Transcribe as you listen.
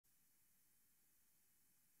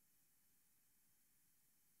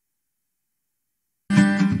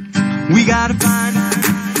We gotta find.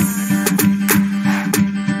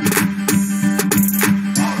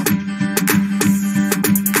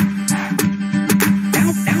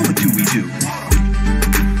 Now what do we do?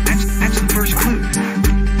 That's the first clue.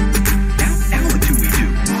 Now what do we do?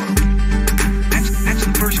 That's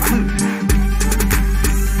the first clue.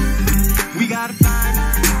 We gotta find.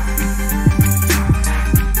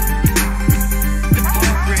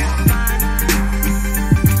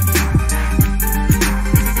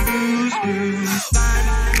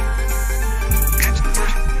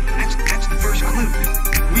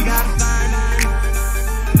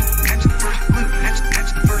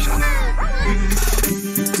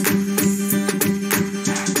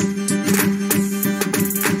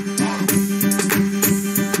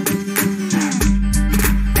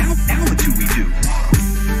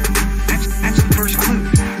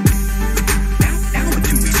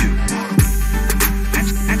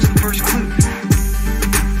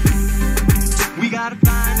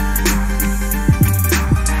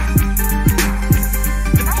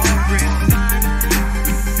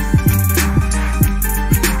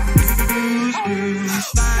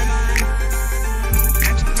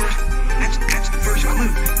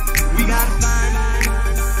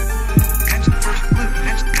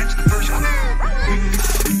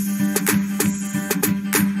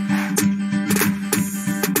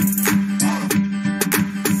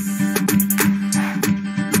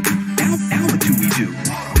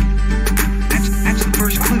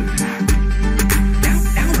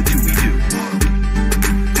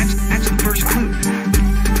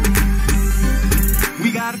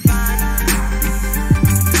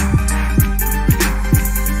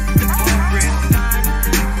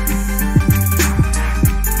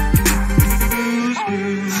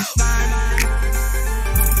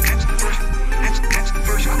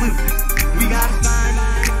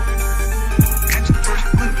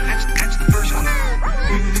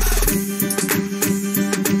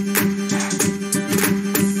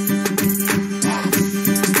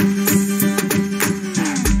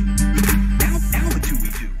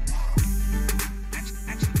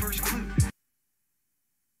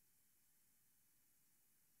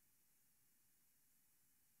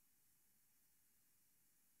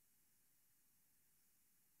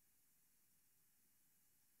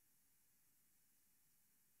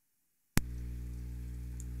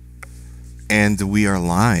 And we are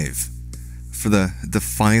live for the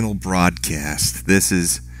final broadcast. This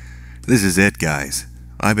is it, guys.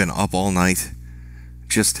 I've been up all night,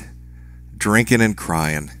 just drinking and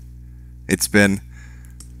crying. It's been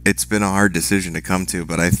a hard decision to come to,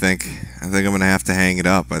 but I think I'm gonna have to hang it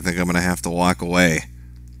up. I think I'm gonna have to walk away.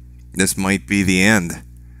 This might be the end.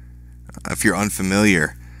 If you're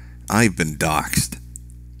unfamiliar, I've been doxxed.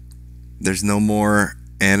 There's no more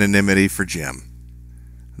anonymity for Jim.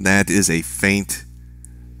 That is a faint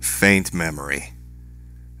memory.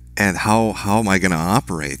 And how am I going to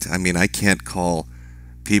operate? I mean, I can't call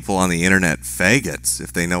people on the internet faggots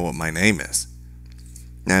if they know what my name is.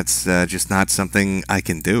 That's just not something I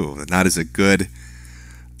can do. Not as a good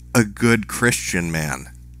Christian man.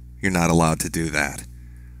 You're not allowed to do that.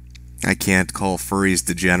 I can't call furries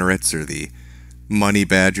degenerates or the money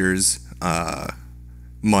badgers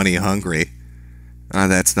money hungry.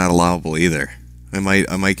 That's not allowable either. I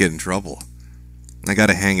might get in trouble. I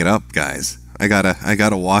gotta hang it up, guys. I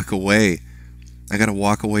gotta walk away. I gotta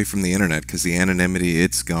walk away from the internet because the anonymity,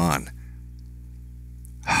 it's gone.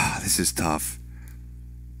 This is tough.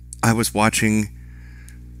 I was watching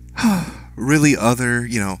really other,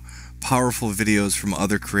 powerful videos from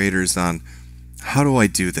other creators on how do I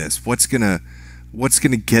do this? What's gonna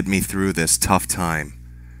get me through this tough time?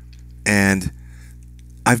 And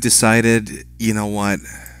I've decided, you know what?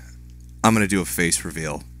 I'm going to do a face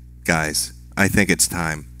reveal, guys. I think it's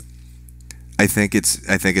time. I think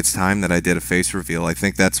it's time that I did a face reveal. I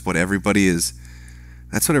think that's what everybody's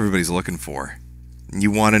looking for.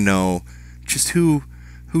 You want to know just who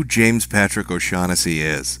James Patrick O'Shaughnessy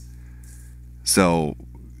is. So,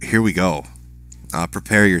 here we go.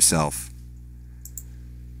 Prepare yourself.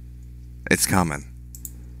 It's coming.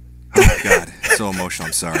 Oh God, so emotional.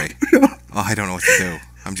 I'm sorry. Oh, I don't know what to do.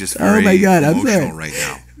 I'm just very emotional right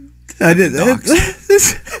now. I did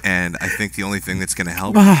that. And I think the only thing that's going to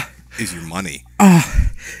help is your money.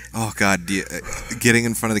 Oh God, getting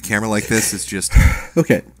in front of the camera like this is just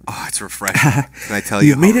okay. Oh, it's refreshing. Can I tell you?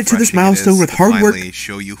 You made it to this milestone with hard work,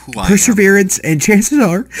 show you who perseverance, and chances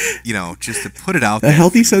are, just to put it out a there,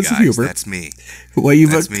 healthy sense of humor. That's me.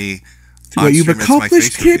 That's me. What you've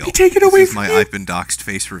accomplished can't be taken away from you. I've been doxxed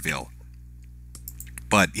face reveal.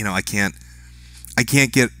 But I can't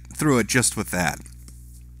get through it just with that.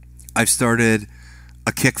 I've started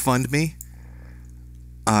a KickFundMe.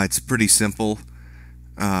 It's pretty simple.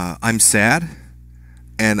 I'm sad,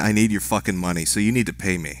 and I need your fucking money, so you need to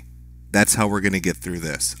pay me. That's how we're going to get through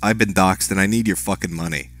this. I've been doxxed, and I need your fucking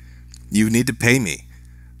money. You need to pay me.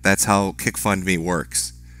 That's how KickFundMe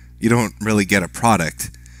works. You don't really get a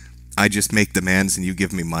product. I just make demands, and you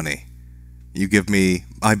give me money. You give me...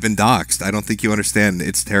 I've been doxxed. I don't think you understand.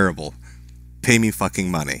 It's terrible. Pay me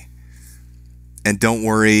fucking money. And don't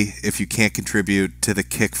worry if you can't contribute to the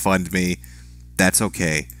KickFundMe. That's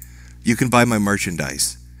okay. You can buy my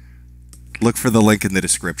merchandise. Look for the link in the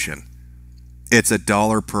description. It's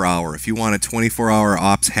 $1 per hour. If you want a 24-hour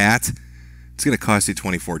ops hat, it's going to cost you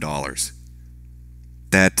 $24.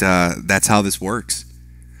 That's how this works.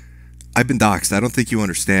 I've been doxxed. I don't think you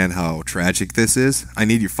understand how tragic this is. I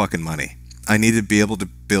need your fucking money. I need to be able to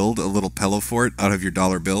build a little pillow fort out of your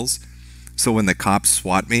dollar bills, so when the cops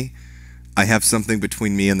swat me, I have something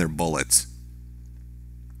between me and their bullets.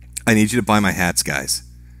 I need you to buy my hats, guys.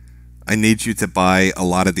 I need you to buy a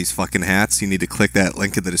lot of these fucking hats. You need to click that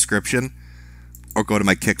link in the description, or go to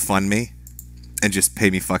my KickFundMe and just pay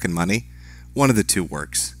me fucking money. One of the two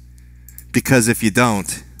works. Because if you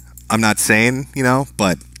don't, I'm not saying, you know,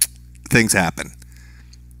 but things happen.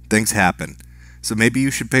 Things happen. So maybe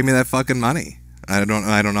you should pay me that fucking money. I don't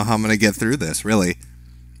know how I'm going to get through this, really.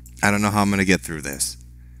 I don't know how I'm going to get through this.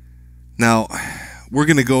 Now, we're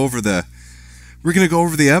going to go over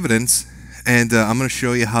the evidence, and I'm going to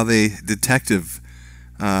show you how the detective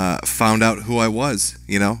found out who I was,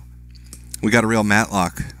 you know. We got a real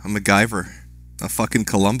Matlock, a MacGyver, a fucking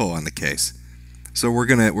Columbo on the case. So we're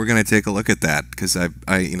gonna take a look at that, because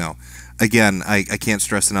I you know, again, I can't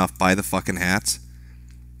stress enough, buy the fucking hats,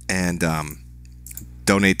 and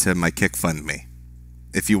donate to my KickFundMe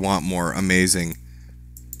if you want more amazing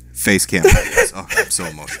face cam videos. Oh, I'm so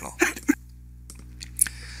emotional.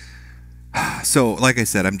 So, like I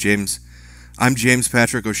said, I'm James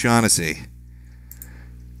Patrick O'Shaughnessy,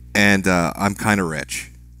 and I'm kind of rich.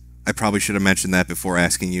 I probably should have mentioned that before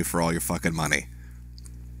asking you for all your fucking money.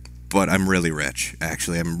 But I'm really rich,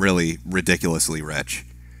 actually. I'm really ridiculously rich.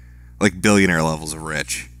 Like billionaire levels of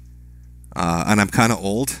rich. And I'm kind of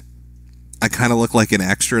old. I kind of look like an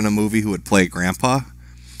extra in a movie who would play Grandpa.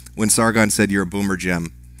 When Sargon said you're a boomer,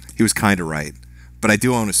 Jim, he was kind of right. But I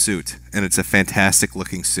do own a suit, and it's a fantastic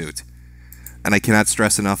looking suit. And I cannot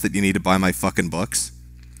stress enough that you need to buy my fucking books.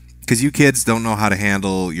 Because you kids don't know how to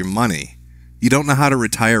handle your money. You don't know how to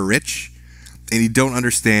retire rich, and you don't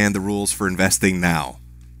understand the rules for investing now.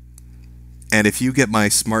 And if you get my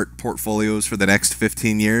smart portfolios for the next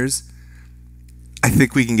 15 years, I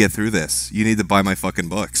think we can get through this. You need to buy my fucking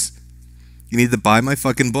books. You need to buy my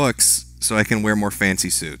fucking books so I can wear more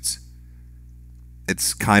fancy suits.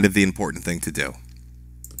 It's kind of the important thing to do.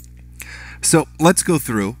 So let's go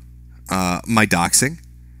through my doxing.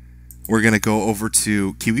 We're going to go over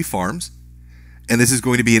to Kiwi Farms. And this is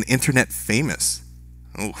going to be an internet famous.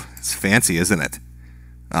 Oh, it's fancy, isn't it?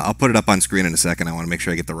 I'll put it up on screen in a second. I want to make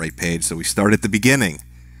sure I get the right page. So we start at the beginning.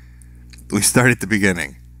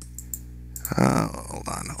 Hold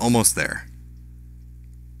on. Almost there.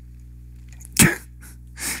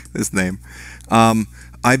 This name.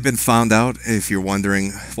 I've been found out, if you're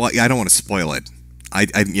wondering. Well, I don't want to spoil it.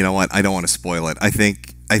 You know what? I don't want to spoil it. I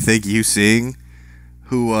think you seeing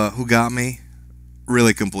who got me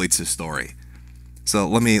really completes the story. So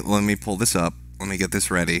let me pull this up. Let me get this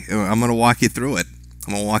ready. I'm going to walk you through it.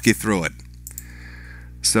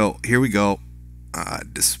 So here we go.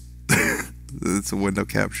 It's a window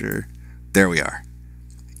capture. There we are.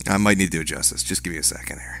 I might need to adjust this. Just give me a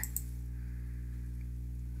second here.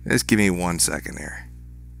 Just give me 1 second here.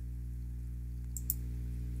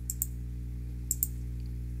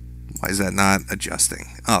 Why is that not adjusting?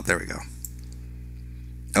 Oh, there we go.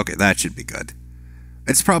 Okay, that should be good.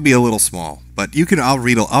 It's probably a little small, but you can. I'll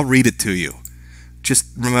read it to you. Just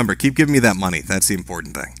remember, keep giving me that money. That's the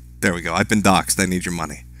important thing. There we go. I've been doxxed. I need your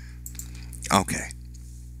money. Okay.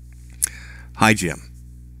 Hi, Jim.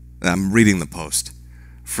 I'm reading the post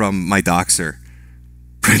from my doxer,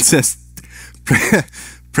 Princess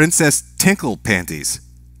Tinkle Panties.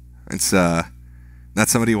 It's not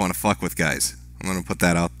somebody you want to fuck with, guys. I'm gonna put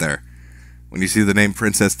that out there. When you see the name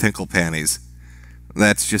Princess Tinkle Panties,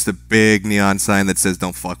 that's just a big neon sign that says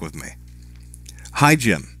 "Don't fuck with me." Hi,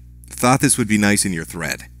 Jim. Thought this would be nice in your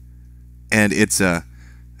thread, and it's a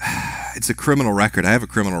criminal record. I have a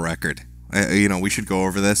criminal record. You know, we should go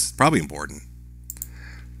over this. Probably important.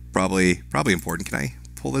 Probably important. Can I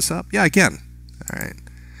pull this up? Yeah, I can. All right.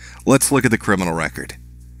 Let's look at the criminal record.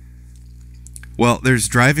 Well, there's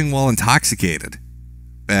driving while intoxicated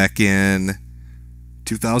back in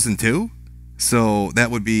 2002. So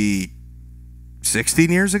that would be 16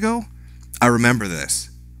 years ago. I remember this.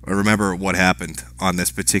 I remember what happened on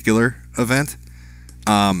this particular event.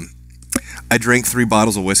 I drank 3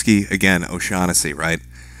 bottles of whiskey. Again, O'Shaughnessy, right?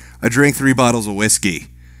 I drank 3 bottles of whiskey,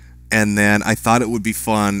 and then I thought it would be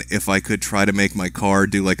fun if I could try to make my car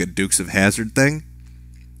do like a Dukes of Hazzard thing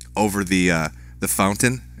over the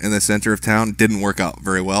fountain in the center of town. Didn't work out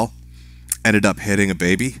very well. Ended up hitting a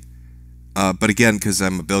baby. But again, because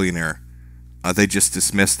I'm a billionaire, they just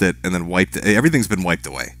dismissed it and then wiped it. Everything's been wiped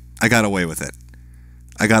away. I got away with it.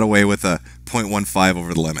 I got away with a 0.15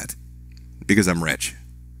 over the limit because I'm rich.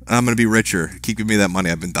 I'm going to be richer. Keep giving me that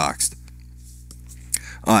money. I've been doxxed.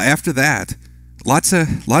 After that, lots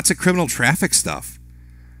of criminal traffic stuff.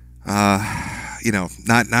 You know,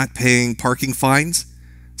 not paying parking fines.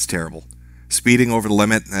 It's terrible. Speeding over the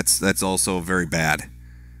limit. That's also very bad.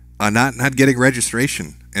 Not getting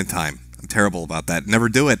registration in time. I'm terrible about that. Never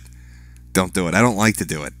do it. Don't do it. I don't like to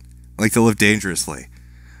do it. I like to live dangerously.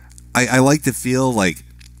 I like to feel like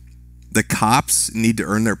the cops need to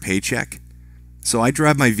earn their paycheck. So I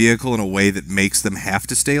drive my vehicle in a way that makes them have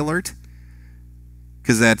to stay alert.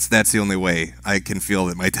 Because that's the only way I can feel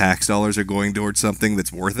that my tax dollars are going towards something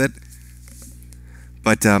that's worth it.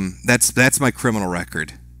 But that's my criminal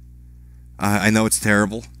record. I know it's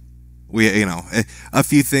terrible. A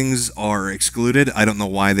few things are excluded. I don't know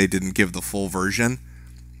why they didn't give the full version.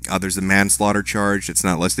 There's a manslaughter charge. It's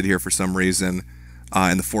not listed here for some reason.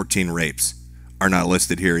 And the 14 rapes are not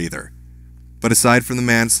listed here either. But aside from the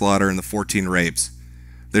manslaughter and the 14 rapes,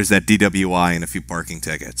 there's that DWI and a few parking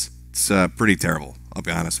tickets. It's pretty terrible, I'll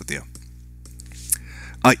be honest with you.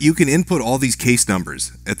 You can input all these case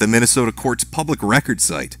numbers at the Minnesota Court's public record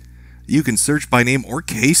site. You can search by name or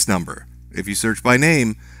case number. If you search by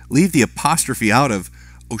name, leave the apostrophe out of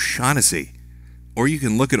O'Shaughnessy. Or you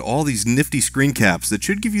can look at all these nifty screen caps that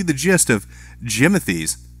should give you the gist of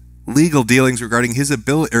Jimothy's legal dealings regarding his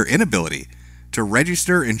ability or inability to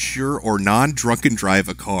register, insure, or non-drunken drive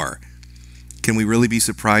a car. Can we really be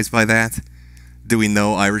surprised by that? Do we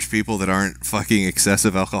know Irish people that aren't fucking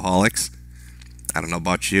excessive alcoholics? I don't know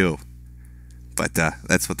about you. But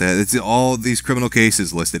that's what it's all these criminal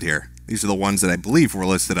cases listed here. These are the ones that I believe were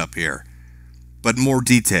listed up here. But more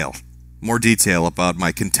detail about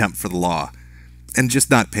my contempt for the law and just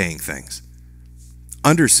not paying things.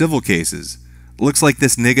 Under civil cases, looks like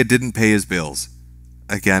this nigga didn't pay his bills.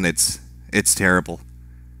 Again, it's terrible.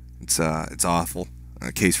 It's awful.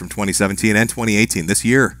 A case from 2017 and 2018. This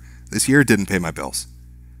year didn't pay my bills.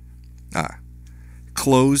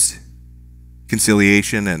 Closed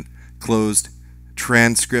conciliation and closed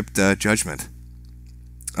transcript judgment.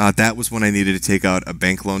 That was when I needed to take out a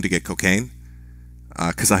bank loan to get cocaine,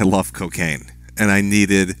 because I love cocaine and I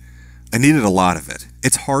needed a lot of it.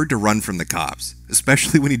 It's hard to run from the cops,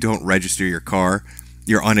 especially when you don't register your car,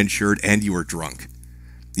 you're uninsured, and you are drunk.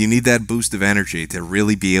 You need that boost of energy to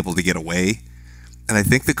really be able to get away, and I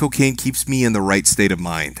think the cocaine keeps me in the right state of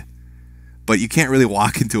mind. But you can't really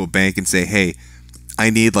walk into a bank and say, hey, I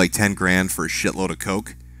need like 10 grand for a shitload of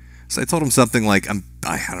coke. So I told them something like,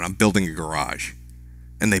 I'm building a garage.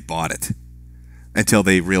 And they bought it. Until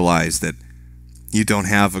they realized that you don't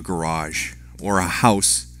have a garage or a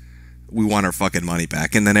house. We want our fucking money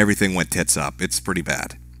back. And then everything went tits up. It's pretty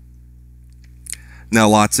bad. Now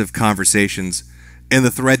lots of conversations in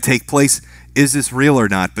the thread take place. Is this real or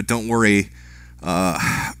not? But don't worry,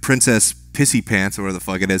 Princess Pissy Pants, or whatever the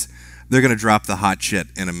fuck it is, they're going to drop the hot shit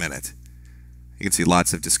in a minute. You can see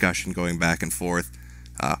lots of discussion going back and forth.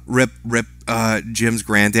 Rip Jim's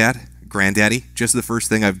granddaddy. Just the first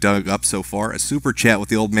thing I've dug up so far. A super chat with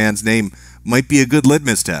the old man's name might be a good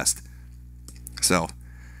litmus test. So,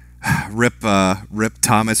 Rip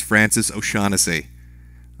Thomas Francis O'Shaughnessy.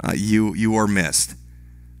 You are missed.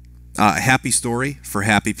 Happy story for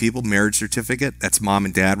happy people. Marriage certificate. That's mom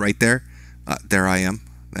and dad right there. There I am.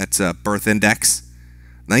 That's birth index.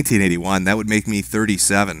 1981. That would make me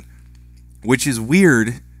 37. Which is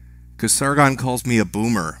weird, because Sargon calls me a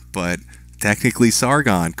boomer, but technically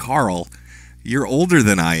Sargon, Carl, you're older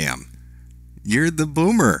than I am. You're the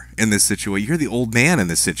boomer in this situation. You're the old man in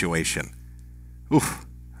this situation. Oof,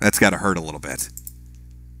 that's got to hurt a little bit.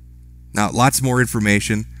 Now, lots more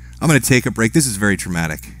information. I'm going to take a break. This is very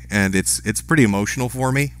traumatic, and it's pretty emotional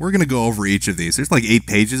for me. We're going to go over each of these. There's like 8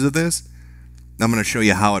 pages of this. I'm going to show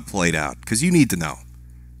you how it played out, because you need to know.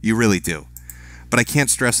 You really do. But I can't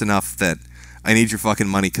stress enough that I need your fucking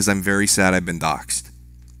money, because I'm very sad I've been doxxed.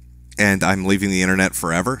 And I'm leaving the internet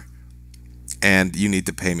forever. And you need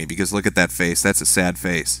to pay me, because look at that face. That's a sad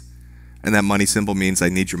face. And that money symbol means I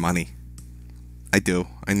need your money. I do.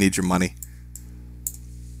 I need your money.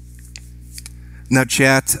 Now,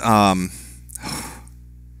 chat, I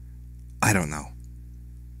don't know.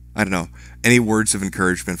 I don't know. Any words of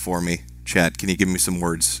encouragement for me? Chat, can you give me some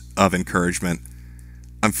words of encouragement?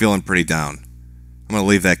 I'm feeling pretty down. I'm going to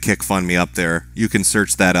leave that KickFundMe up there. You can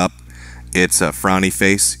search that up. It's a frowny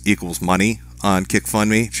face equals money on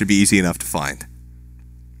KickFundMe. It should be easy enough to find.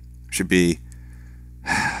 Should be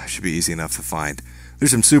easy enough to find.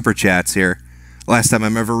 There's some super chats here. Last time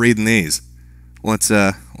I'm ever reading these. Let's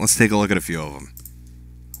take a look at a few of them.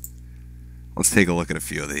 Let's take a look at a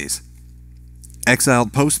few of these.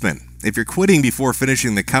 Exiled Postman. If you're quitting before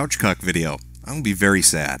finishing the Couch Cuck video, I'm going to be very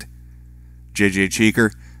sad. JJ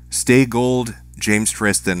Cheeker. Stay gold. James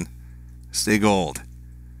Tristan. Stay gold.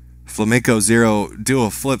 Flamenco Zero. Do a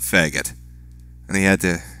flip faggot. And he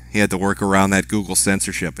had to work around that Google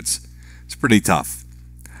censorship. It's pretty tough.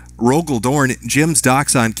 Rogel Dorn. Jim's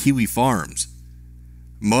docs on Kiwi Farms.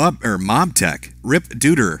 Mob Tech. Rip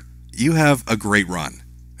Duder. You have a great run.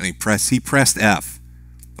 And he pressed F,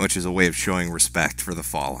 which is a way of showing respect for the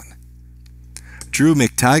fallen. Drew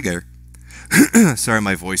McTiger. Sorry,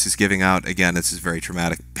 my voice is giving out. Again, this is very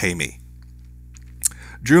traumatic. Pay me.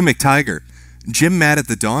 Drew McTiger. Jim mad at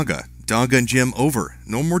the Donga. Donga and Jim over.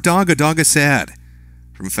 No more Donga. Donga sad.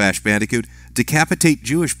 From Fash Bandicoot. Decapitate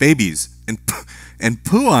Jewish babies and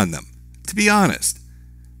poo on them. To be honest.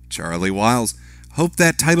 Charlie Wiles. Hope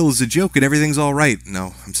that title is a joke and everything's all right.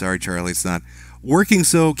 No, I'm sorry, Charlie. It's not. Working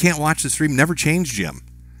so can't watch the stream. Never changed, Jim.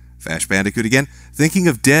 Fash Bandicoot again. Thinking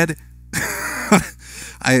of dead.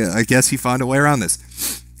 I guess he found a way around this.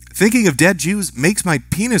 Thinking of dead Jews makes my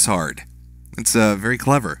penis hard. It's a very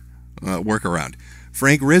clever workaround.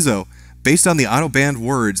 Frank Rizzo. Based on the auto-banned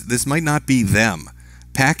words, this might not be them.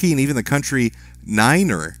 Packy and even the country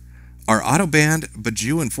Niner are auto-banned, but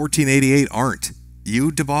Jew and 1488 aren't.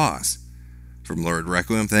 You DeBoss. From Lord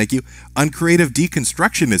Requiem, thank you. Uncreative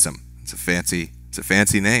Deconstructionism. It's a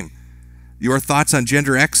fancy name. Your thoughts on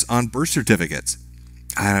Gender X on birth certificates?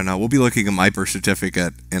 I don't know. We'll be looking at my birth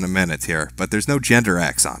certificate in a minute here, but there's no Gender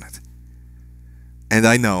X on it. And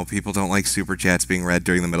I know people don't like super chats being read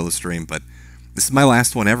during the middle of the stream, but this is my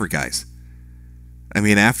last one ever, guys. I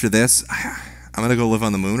mean, after this, I'm gonna go live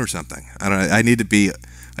on the moon or something. I don't know. I need to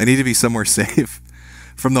be somewhere safe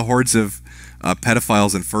from the hordes of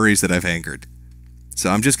pedophiles and furries that I've angered. So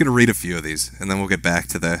I'm just gonna read a few of these, and then we'll get back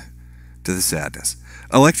to the sadness.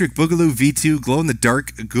 Electric Boogaloo V2 glow in the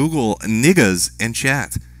dark Google niggas in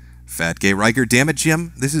chat. Fat Gay Riker, damn it,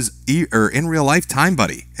 Jim. This is in real life time,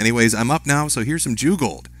 buddy. Anyways, I'm up now, so here's some Jew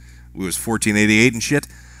gold. It was 1488 and shit.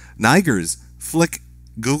 Nigers, flick,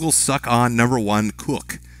 Google suck on #1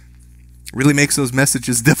 cook. Really makes those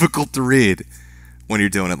messages difficult to read when you're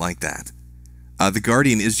doing it like that. The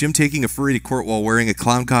Guardian, is Jim taking a furry to court while wearing a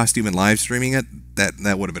clown costume and live streaming it?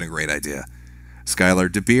 That would have been a great idea. Skylar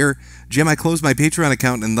DeBeer, Jim, I closed my Patreon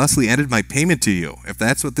account and thusly ended my payment to you. If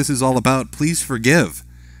that's what this is all about, please forgive.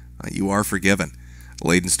 You are forgiven.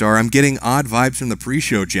 Layden Star, I'm getting odd vibes from the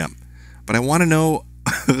pre-show, Jim. But I want to know,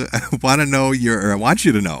 I want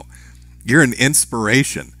you to know, you're an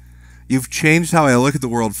inspiration. You've changed how I look at the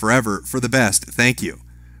world forever, for the best. Thank you.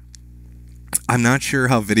 I'm not sure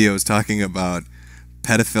how videos talking about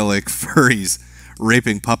pedophilic furries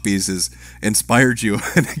raping puppies has inspired you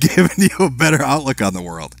and given you a better outlook on the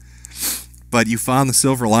world. But you found the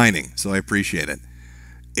silver lining, so I appreciate it.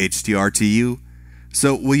 HTRTU.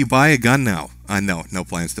 So, will you buy a gun now? No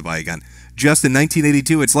plans to buy a gun. Just in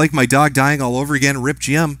 1982, it's like my dog dying all over again. Rip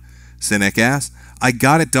Jim. Cynic ass. I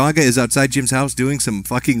got it. Dogga is outside Jim's house doing some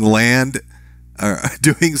fucking land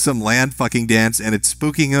fucking dance, and it's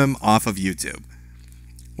spooking him off of YouTube.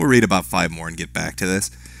 We'll read about 5 more and get back to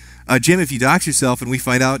this. Jim, if you dox yourself and we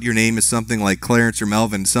find out your name is something like Clarence or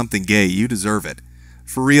Melvin, something gay, you deserve it.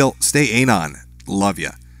 For real, stay anon. Love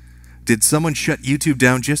ya. Did someone shut YouTube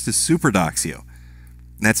down just to super dox you?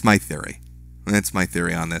 That's my theory. That's my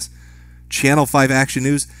theory on this. Channel 5 Action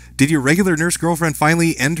News. Did your regular nurse girlfriend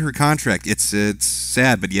finally end her contract? It's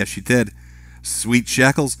sad, but yes, she did. Sweet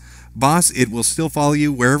Shackles. Boss, it will still follow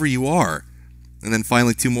you wherever you are. And then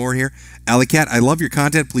finally 2 more here. Alleycat, I love your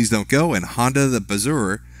content. Please don't go. And Honda the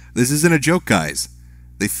Bazoor. This isn't a joke, guys.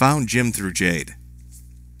 They found Jim through Jade.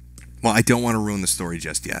 Well, I don't want to ruin the story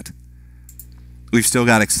just yet. We've still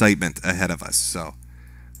got excitement ahead of us, so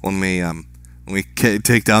let me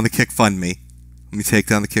take down the KickFundMe. Let me take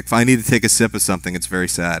down the Kick. I need to take a sip of something. It's very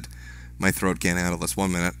sad. My throat can't handle this.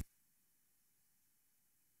 1 minute.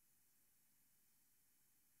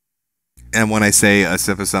 And when I say a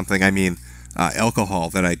sip of something, I mean alcohol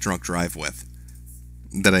that I drunk drive with.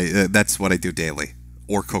 That's what I do daily.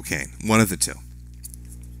 Or cocaine. One of the two.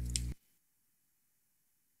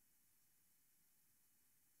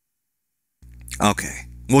 Okay.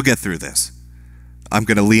 We'll get through this. I'm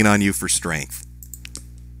going to lean on you for strength.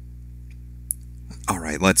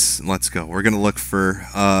 right, let's go. We're gonna look for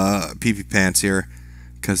PP pants here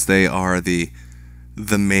because they are the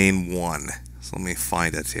main one. So let me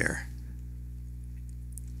find it here.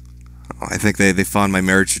 Oh, I think they found my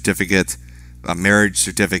marriage certificate.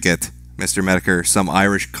 Mr. Metokur, some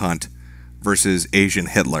Irish cunt versus Asian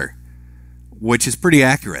Hitler, which is pretty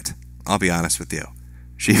accurate. I'll be honest with you.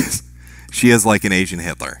 She is like an Asian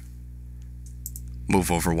Hitler.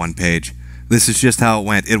 Move over one page. This is just how it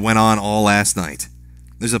went. It went on all last night.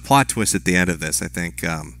 There's a plot twist at the end of this, I think.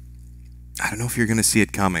 I don't know if you're going to see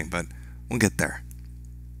it coming, but we'll get there.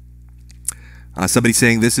 Somebody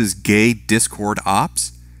saying this is gay Discord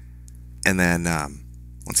ops. And then,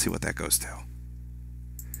 let's see what that goes to.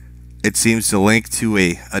 It seems to link to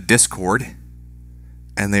a Discord.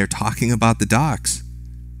 And they're talking about the docs.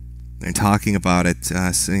 They're talking about it,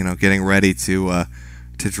 you know, getting ready to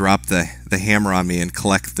drop the hammer on me and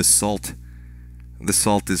collect the salt. The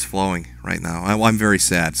salt is flowing right now. I'm very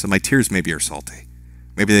sad, so my tears maybe are salty.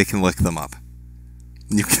 Maybe they can lick them up.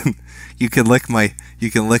 You can lick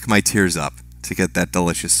my tears up to get that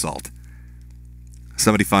delicious salt.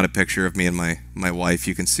 Somebody found a picture of me and my wife.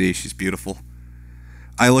 You can see she's beautiful.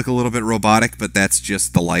 I look a little bit robotic, but that's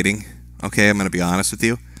just the lighting. Okay, I'm going to be honest with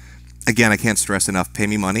you. Again, I can't stress enough. Pay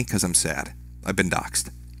me money because I'm sad. I've been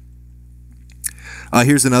doxxed.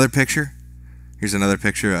 Here's another picture. Here's another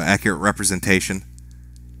picture. Accurate representation.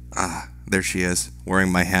 There she is,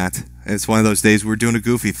 wearing my hat. It's one of those days we're doing a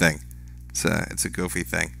goofy thing. It's a goofy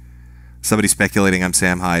thing. Somebody speculating I'm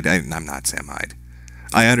Sam Hyde. I'm not Sam Hyde.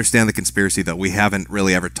 I understand the conspiracy, though. We haven't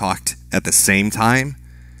really ever talked at the same time,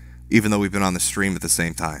 even though we've been on the stream at the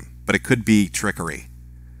same time. But it could be trickery.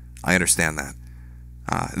 I understand that.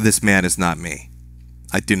 This man is not me.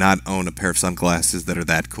 I do not own a pair of sunglasses that are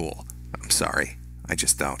that cool. I'm sorry. I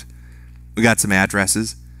just don't. We got some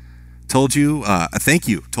addresses. Told you, thank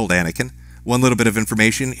you, told Anakin. One little bit of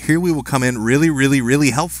information. Here we will come in really, really, really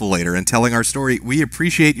helpful later in telling our story. We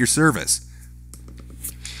appreciate your service.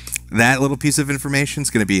 That little piece of information is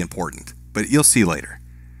going to be important, but you'll see later.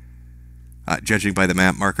 Judging by the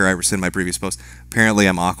map marker I rescind my previous post. Apparently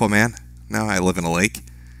I'm Aquaman. Now I live in a lake,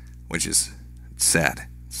 which is sad.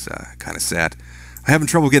 It's kind of sad. I'm having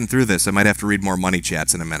trouble getting through this. I might have to read more money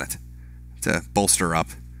chats in a minute to bolster up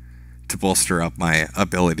my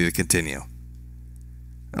ability to continue.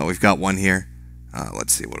 Oh, we've got one here.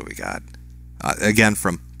 Let's see, what do we got? Again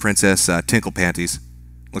from Princess Tinkle Panties.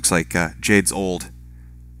 Looks like Jade's old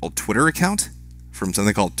Twitter account from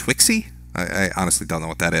something called Twixie. I honestly don't know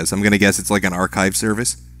what that is. I'm gonna guess it's like an archive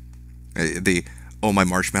service. Oh my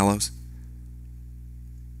marshmallows.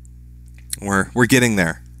 We're getting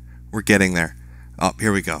there. We're getting there. Oh,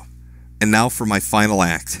 here we go. And now for my final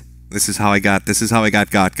act. This is how I got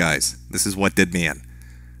guys. This is what did me in.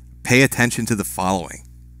 Pay attention to the following.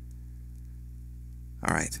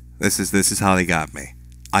 All right. This is how they got me.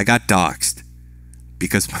 I got doxxed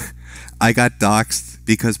because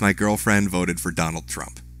my girlfriend voted for Donald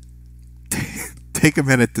Trump. Take a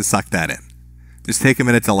minute to suck that in. Just take a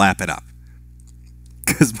minute to lap it up.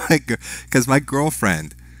 Because my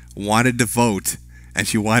girlfriend wanted to vote, and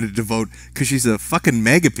she wanted to vote because she's a fucking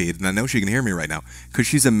megapede, and I know she can hear me right now. Because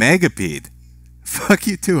she's a megapede. Fuck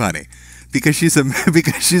you too, honey. Because she's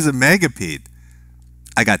a megapede.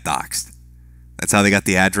 I got doxxed. That's how they got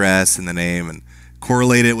the address and the name, and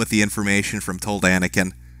correlated it with the information from Told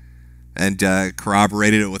Anakin, and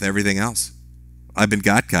corroborated it with everything else. I've been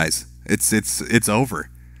got, guys. It's over.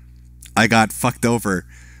 I got fucked over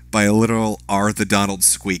by a literal R the Donald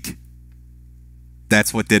squeak.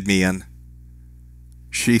 That's what did me in.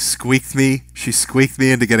 She squeaked me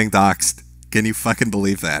into getting doxxed. Can you fucking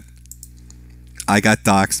believe that? I got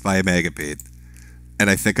doxxed by a megapede. And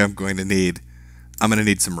I think I'm gonna need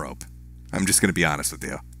some rope. I'm just gonna be honest with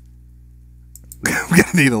you. I'm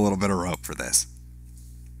gonna need a little bit of rope for this.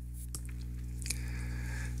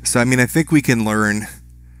 So I mean, I think we can learn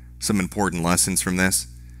some important lessons from this.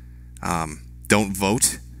 Don't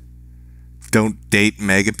vote. Don't date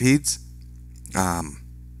megapedes.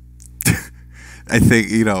 I think,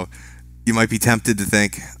 you might be tempted to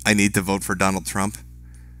think, I need to vote for Donald Trump.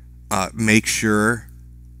 Make sure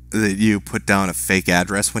that you put down a fake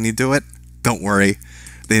address when you do it. Don't worry.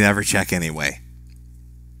 They never check anyway.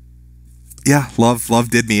 Yeah, love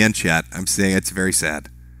did me in, chat. I'm saying it's very sad.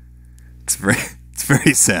 It's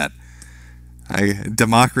very sad.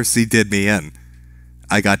 Democracy did me in.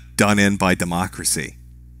 I got done in by democracy.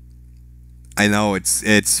 I know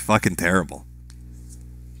it's fucking terrible.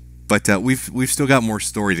 But we've still got more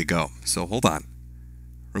story to go. So hold on.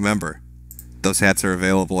 Remember, those hats are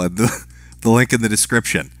available at the link in the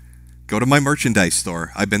description. Go to my merchandise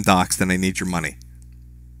store. I've been doxxed and I need your money.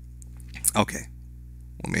 Okay.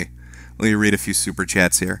 Let me read a few super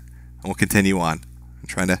chats here, and we'll continue on. I'm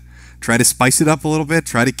trying to spice it up a little bit.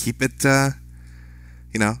 Try to keep it,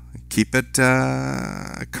 keep it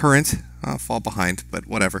current. I'll fall behind, but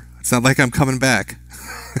whatever. It's not like I'm coming back.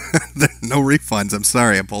 No refunds. I'm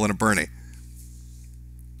sorry. I'm pulling a Bernie.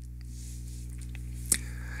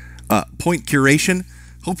 Point Curation.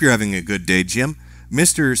 Hope you're having a good day, Jim.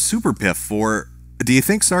 Mr. Superpiff for, do you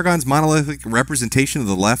think Sargon's monolithic representation of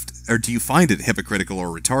the left, or do you find it hypocritical or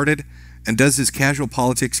retarded? And does his casual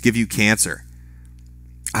politics give you cancer?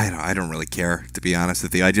 I don't really care, to be honest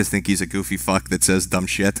with you. I just think he's a goofy fuck that says dumb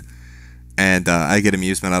shit. And I get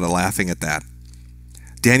amusement out of laughing at that.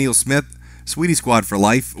 Daniel Smith, Sweetie Squad for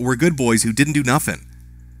life. We're good boys who didn't do nothing.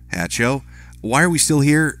 Hatcho, why are we still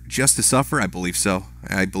here? Just to suffer? I believe so.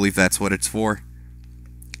 I believe that's what it's for.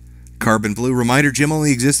 Carbon Blue, reminder, Jim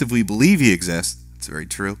only exists if we believe he exists. That's very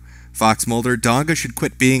true. Fox Mulder, Donga should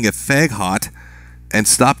quit being a fag hot and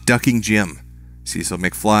stop ducking Jim. Cecil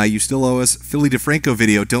McFly, you still owe us. Philly DeFranco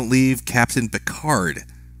video, don't leave Captain Picard.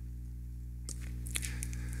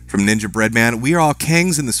 From Ninja Breadman, we are all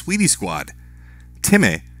Kangs in the Sweetie Squad.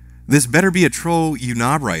 Timmy, this better be a troll you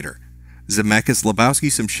knob writer. Zemeckis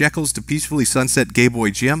Lebowski, some shekels to peacefully sunset gay boy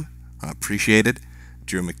Jim. Appreciated.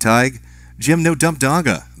 Drew McTighe, Jim no dump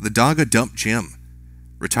Donga. The Donga dumped Jim.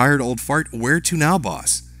 Retired old fart, where to now,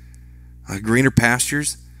 boss? Greener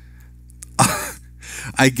pastures.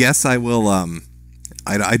 I guess I will,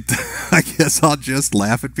 I guess I'll just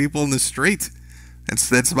laugh at people in the street.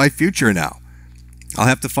 That's my future now. I'll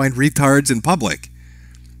have to find retards in public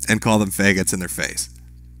and call them faggots in their face.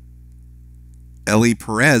 Ellie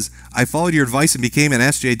Perez, I followed your advice and became an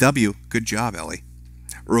SJW. Good job, Ellie.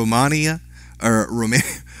 Romana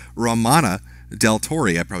Del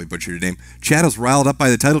Torre, I probably butchered your name. Chad riled up by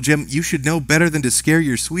the title, Jim. You should know better than to scare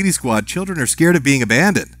your Sweetie Squad. Children are scared of being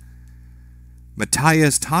abandoned.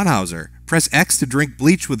 Matthias Tannhauser, press X to drink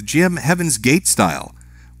bleach with Jim Heaven's Gate style.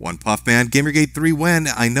 One Puff Man, Gamergate 3 when,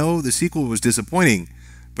 I know the sequel was disappointing,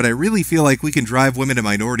 but I really feel like we can drive women to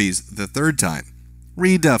minorities the third time.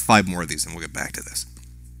 Read 5 more of these and we'll get back to this.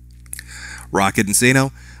 Rocket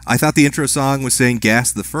Insano, I thought the intro song was saying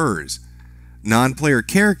gas the furs. Non-player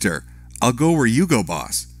character, I'll go where you go,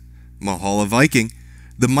 boss. Mahala Viking,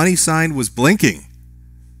 the money sign was blinking.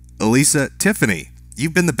 Elisa Tiffany,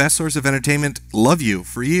 you've been the best source of entertainment, love you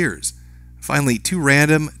for years. Finally, too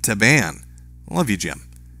random to ban. Love you, Jim.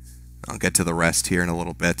 I'll get to the rest here in a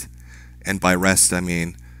little bit. And by rest, I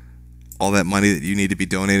mean all that money that you need to be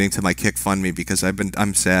donating to my KickFundMe because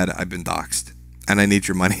I'm sad, I've been doxxed. And I need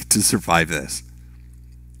your money to survive this.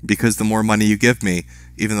 Because the more money you give me,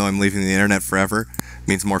 even though I'm leaving the internet forever,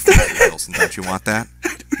 means more fashion bills. And don't you want that?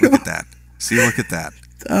 Look at that. See, look at that.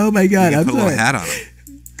 Oh my God, I'm put a little hat on him.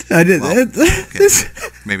 I did. Well, okay.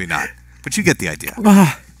 Maybe not. But you get the idea.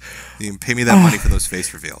 You can pay me that money for those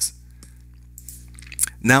face reveals.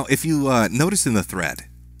 Now, if you notice in the thread,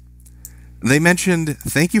 they mentioned,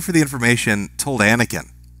 thank you for the information told Anakin,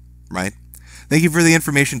 right? Thank you for the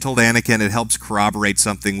information told Anakin. It helps corroborate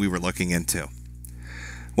something we were looking into.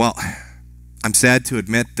 Well, I'm sad to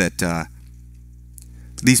admit that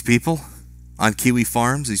these people on Kiwi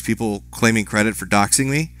Farms, these people claiming credit for doxing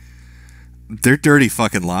me, they're dirty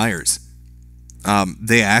fucking liars.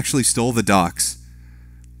 They actually stole the docs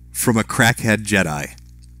from a crackhead Jedi.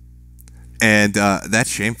 And that's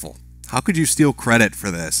shameful. How could you steal credit for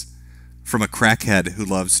this from a crackhead who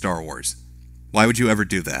loves Star Wars? Why would you ever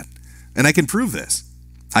do that? And I can prove this.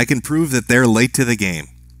 I can prove that they're late to the game.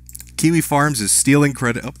 Kiwi Farms is stealing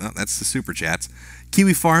credit. Oh, no, that's the super chats.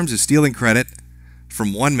 Kiwi Farms is stealing credit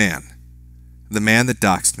from one man. The man that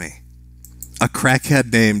doxed me. A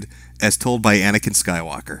crackhead named as told by Anakin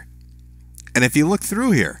Skywalker. And if you look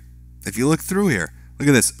through here, look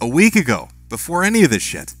at this. A week ago, before any of this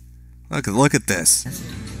shit, look at this.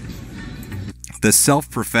 The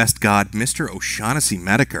self-professed god, Mr. O'Shaughnessy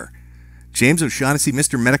Metokur. James O'Shaughnessy,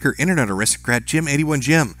 Mr. Metokur, Internet Aristocrat, Jim81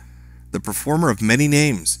 Jim, the performer of many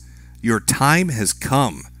names. Your time has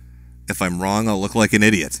come. If I'm wrong, I'll look like an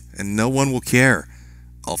idiot, and no one will care.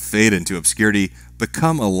 I'll fade into obscurity,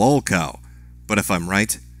 become a lol cow. But if I'm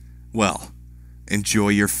right, well, enjoy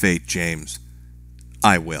your fate, James.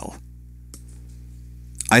 I will.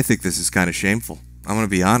 I think this is kind of shameful. I'm going to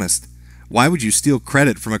be honest. Why would you steal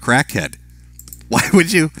credit from a crackhead? Why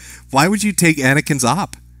would you take Anakin's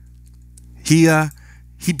op? He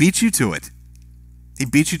beat you to it. He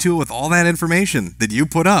beat you to it with all that information that you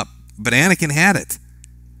put up, but Anakin had it.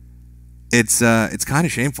 It's kind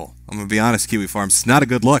of shameful. I'm going to be honest, Kiwi Farms. It's not a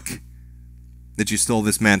good look that you stole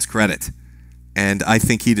this man's credit. And I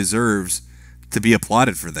think he deserves to be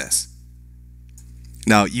applauded for this.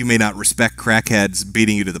 Now, you may not respect crackheads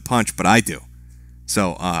beating you to the punch, but I do.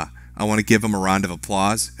 So, I want to give him a round of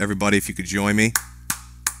applause. Everybody, if you could join me.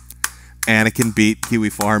 Anakin beat Kiwi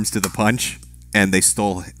Farms to the punch, and they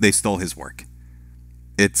stole his work.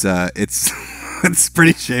 It's it's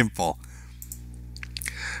pretty shameful.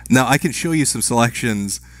 Now, I can show you some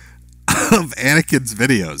selections of Anakin's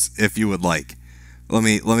videos if you would like. Let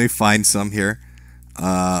me find some here.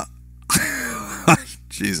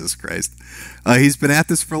 Jesus Christ. He's been at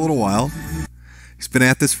this for a little while.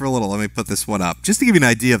 Let me put this one up just to give you an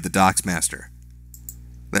idea of the Doxmaster.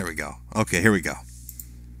 There we go. Okay, here we go.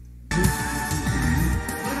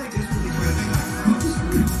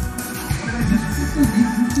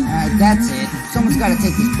 Alright, that's it. Someone's got to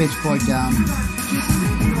take this bitch boy down.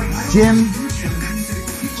 Jim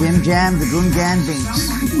Jam, the Gungan Binks.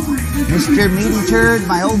 Mr. Meaty Turd,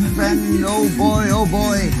 my old friend, oh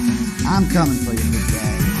boy, I'm coming for you, big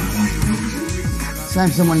guy. It's time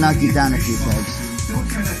someone knocked you down a few pegs.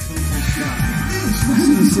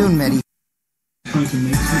 See you soon, Medi.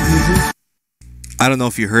 I don't know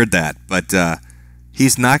if you heard that, but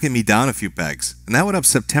he's knocking me down a few pegs. And that went up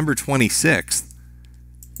September 26th.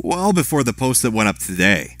 Well before the post that went up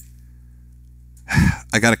today.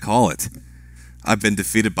 I gotta call it. I've been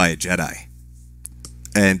defeated by a Jedi.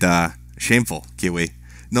 And shameful, Kiwi.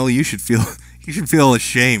 No, you should feel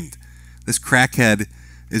ashamed. This crackhead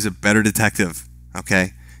is a better detective,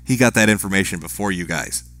 okay? He got that information before you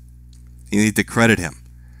guys. You need to credit him.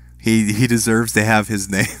 He deserves to have his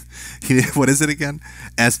name. What is it again?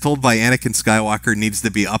 As told by Anakin Skywalker, needs to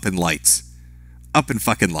be up in lights. Up in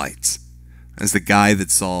fucking lights. As the guy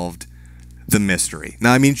that solved the mystery.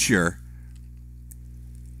 Now, I mean, sure.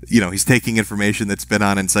 You know, he's taking information that's been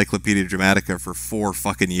on Encyclopedia Dramatica for 4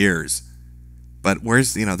 fucking years. But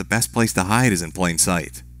where's, the best place to hide is in plain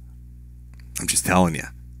sight. I'm just telling you.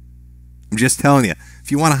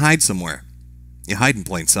 If you want to hide somewhere, you hide in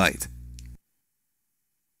plain sight.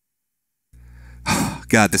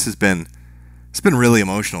 God, it's been really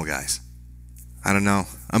emotional, guys. I don't know.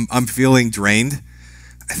 I'm feeling drained.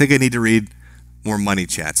 I think I need to read more money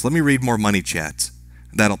chats. Let me read more money chats.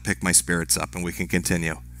 That'll pick my spirits up and we can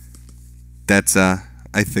continue.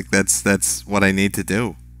 I think that's what I need to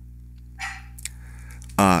do.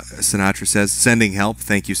 Sinatra says, sending help.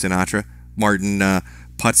 Thank you, Sinatra. Martin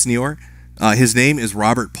Putznior. His name is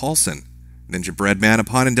Robert Paulson. Ninja Breadman.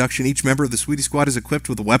 Upon induction, each member of the Sweetie Squad is equipped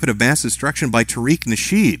with a weapon of mass destruction by Tariq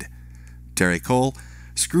Nasheed. Terry Cole.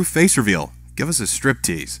 Screw face reveal. Give us a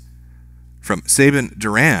striptease. From Sabin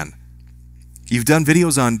Duran. You've done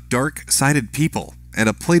videos on dark-sided people and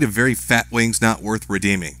a plate of very fat wings not worth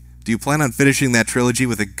redeeming. Do you plan on finishing that trilogy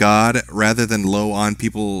with a god rather than low on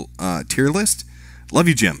people tier list? Love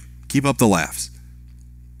you, Jim. Keep up the laughs.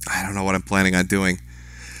 I don't know what I'm planning on doing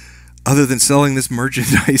other than selling this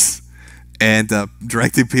merchandise and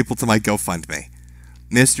directing people to my GoFundMe.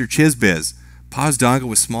 Mr. Chizbiz. Paws Donga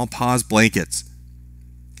with small paws blankets.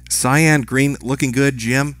 Cyan Green looking good,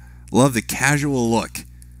 Jim. Love the casual look.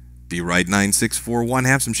 Be right 9641.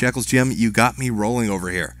 Have some shekels, Jim. You got me rolling over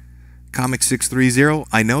here. Comic 630.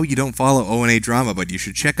 I know you don't follow O&A drama, but you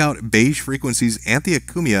should check out Beige Frequency's Anthea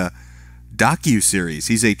Cumia docu-series.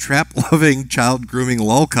 He's a trap-loving, child-grooming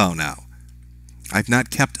lolcow now. I've not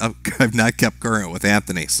kept current with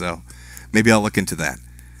Anthony, so maybe I'll look into that.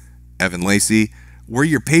 Evan Lacey. We're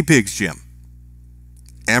your pay pigs, Jim.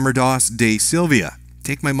 Amerdos de Silvia.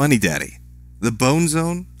 Take my money, Daddy. The Bone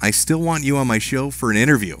Zone. I still want you on my show for an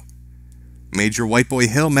interview. Major White Boy.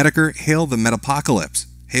 Hail Metokur. Hail the Metapocalypse.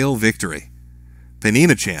 Hail victory.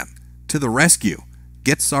 Panina-chan. To the rescue.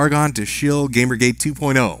 Get Sargon to shill Gamergate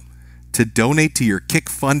 2.0 to donate to your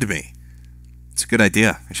KickFundMe. It's a good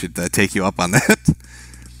idea. I should take you up on that.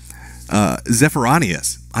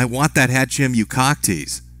 Zephyranius. I want that hat, Jim, you cock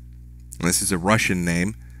tease. This is a Russian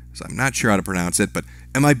name, so I'm not sure how to pronounce it, but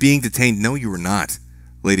am I being detained? No, you are not.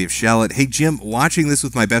 Lady of Shallot. Hey, Jim, watching this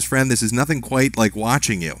with my best friend, this is nothing quite like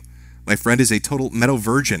watching you. My friend is a total meadow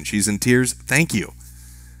virgin. She's in tears. Thank you.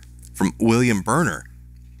 From William Burner.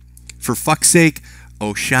 For fuck's sake,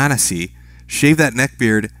 O'Shaughnessy, shave that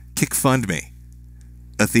neckbeard, KickFundMe.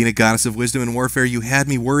 Athena, Goddess of Wisdom and Warfare, you had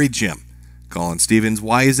me worried, Jim. Colin Stevens,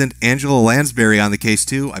 why isn't Angela Lansbury on the case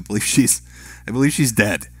too? I believe she's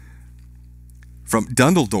dead. From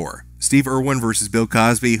Dundledore, Steve Irwin versus Bill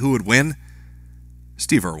Cosby, who would win?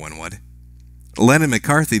 Steve Irwin would. Lennon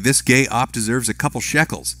McCarthy, this gay op deserves a couple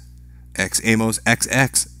shekels. X Amos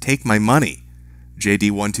XX, take my money.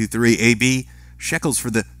 JD123AB, shekels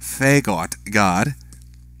for the fagot god.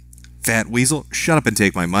 Fat Weasel, shut up and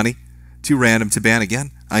take my money. Too random to ban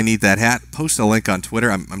again. I need that hat. Post a link on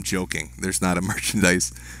Twitter. I'm joking. There's not a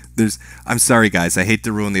merchandise I'm sorry, guys. I hate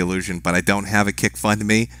to ruin the illusion, but I don't have a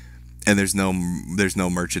KickFundMe, and there's no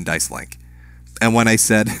merchandise link. And when I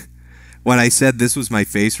said this was my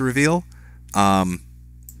face reveal,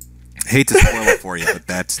 hate to spoil it for you, but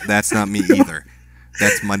that's not me either.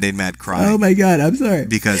 That's Monday Mad crying. Oh my God, I'm sorry.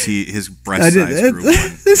 Because his breast size grew 1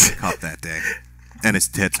 cup that day, and his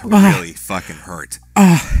tits really fucking hurt.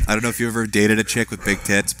 I don't know if you ever dated a chick with big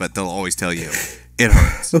tits, but they'll always tell you it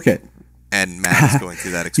hurts. Okay. And Matt is going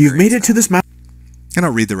through that experience. You've made it to this mountain. And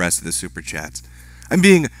I'll read the rest of the super chats. I'm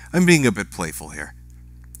being a bit playful here.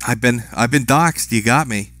 I've been doxxed. You got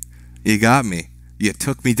me. You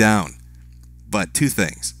took me down. But 2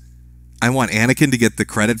 things. I want Anakin to get the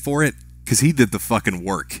credit for it because he did the fucking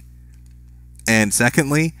work. And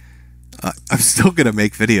secondly, I'm still gonna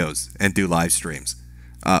make videos and do live streams.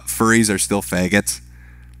 Furries are still faggots.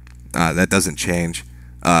 That doesn't change.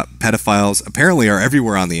 Pedophiles apparently are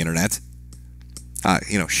everywhere on the internet.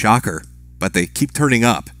 Shocker, but they keep turning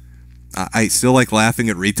up. I still like laughing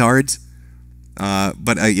at retards,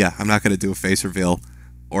 but yeah, I'm not going to do a face reveal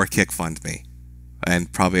or KickFundMe, and I'm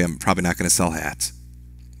probably not going to sell hats.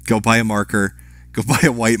 Go buy a marker, go buy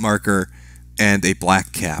a white marker and a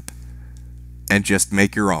black cap, and just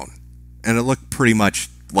make your own. And it looked pretty much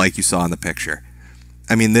like you saw in the picture.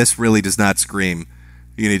 I mean, this really does not scream,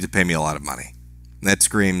 you need to pay me a lot of money. That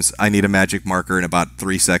screams, I need a magic marker and about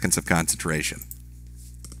 3 seconds of concentration.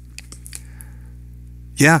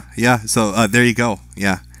 Yeah. So there you go.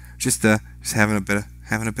 Yeah, just having a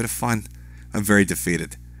bit of fun. I'm very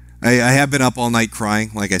defeated. I have been up all night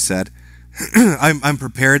crying, like I said. I'm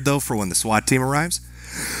prepared though for when the SWAT team arrives.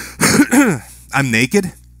 I'm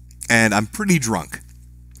naked, and I'm pretty drunk.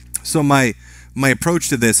 So my approach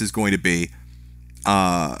to this is going to be,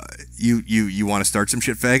 you want to start some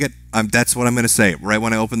shit, faggot? That's what I'm going to say. Right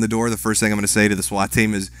when I open the door, the first thing I'm going to say to the SWAT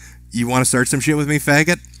team is, you want to start some shit with me,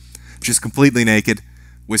 faggot? Just completely naked,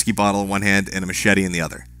 whiskey bottle in one hand, and a machete in the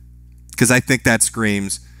other. Because I think that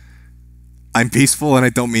screams, I'm peaceful and I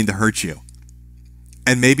don't mean to hurt you.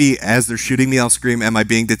 And maybe as they're shooting me, I'll scream, am I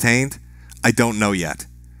being detained? I don't know yet.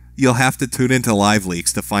 You'll have to tune into Live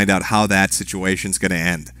Leaks to find out how that situation's going to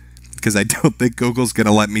end. Because I don't think Google's going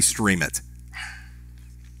to let me stream it.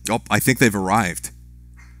 Oh, I think they've arrived.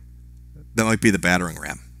 That might be the battering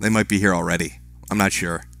ram. They might be here already. I'm not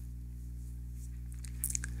sure.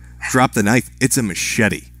 Drop the knife. It's a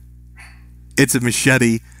machete. It's a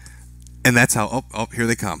machete. And that's how... Oh, here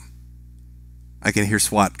they come. I can hear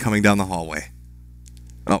SWAT coming down the hallway.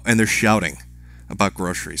 Oh, and they're shouting about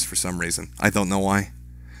groceries for some reason. I don't know why.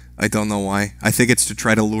 I think it's to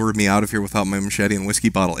try to lure me out of here without my machete and whiskey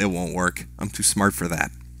bottle. It won't work. I'm too smart for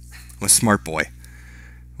that. I'm a smart boy.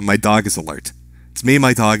 My dog is alert. It's me and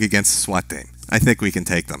my dog against the SWAT team. I think we can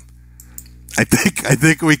take them. I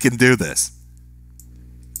think we can do this.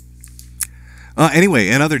 Anyway,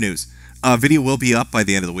 in other news, video will be up by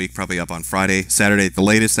the end of the week, probably up on Friday. Saturday at the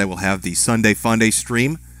latest, I will have the Sunday Funday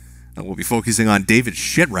stream. We'll be focusing on David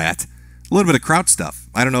Shitrat. A little bit of Kraut stuff.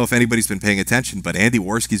 I don't know if anybody's been paying attention, but Andy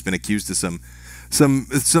Worski's been accused of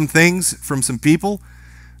some things from some people.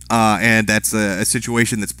 And that's a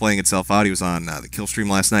situation that's playing itself out. He was on the kill stream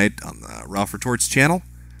last night on Ralph Retort's channel,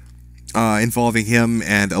 involving him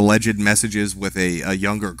and alleged messages with a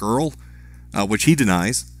younger girl, which he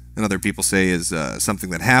denies, and other people say is something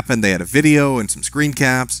that happened. They had a video and some screen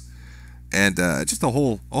caps, and just a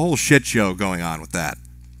whole shit show going on with that.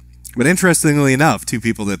 But interestingly enough, 2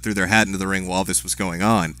 people that threw their hat into the ring while this was going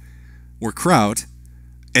on were Kraut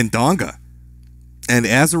and Donga. And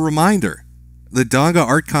as a reminder, the Donga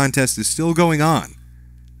art contest is still going on.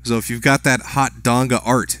 So if you've got that hot Donga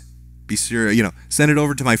art, be sure, send it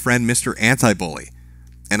over to my friend Mr. Anti-Bully.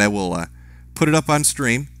 And I will put it up on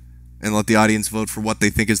stream and let the audience vote for what they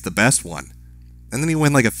think is the best one. And then you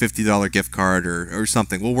win like a $50 gift card or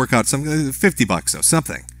something. We'll work out some $50 though,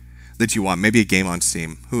 something that you want. Maybe a game on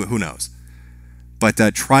Steam. Who knows? But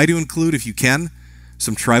try to include, if you can,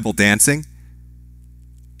 some tribal dancing,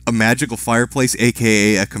 a magical fireplace,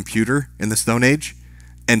 aka a computer in the Stone Age,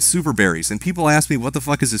 and super berries. And people ask me, what the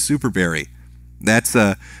fuck is a super berry? That's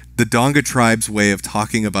the Donga tribe's way of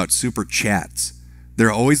talking about super chats.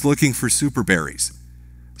 They're always looking for super berries.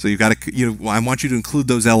 So you've got to, I want you to include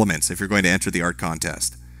those elements if you're going to enter the art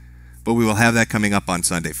contest. But we will have that coming up on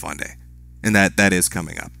Sunday Funday. And that is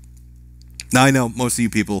coming up. Now I know most of you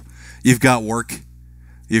people, you've got work,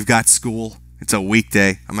 you've got school, it's a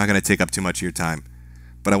weekday. I'm not going to take up too much of your time.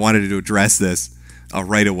 But I wanted to address this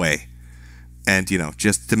right away. And,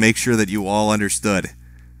 just to make sure that you all understood,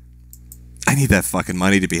 I need that fucking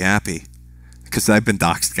money to be happy. Because I've been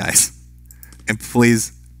doxxed, guys. And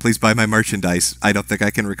please buy my merchandise. I don't think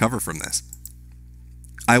I can recover from this.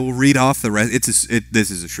 I will read off the rest.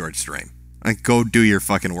 This is a short stream. Go do your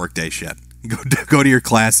fucking workday shit. Go to your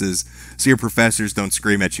classes so your professors don't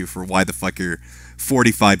scream at you for why the fuck you're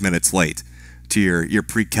 45 minutes late to your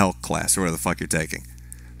pre-calc class or whatever the fuck you're taking.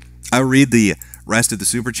 I'll read the rest of the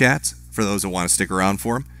super chats for those that want to stick around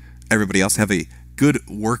for them. Everybody else, have a good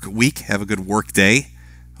work week. Have a good work day.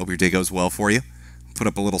 Hope your day goes well for you. Put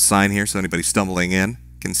up a little sign here so anybody stumbling in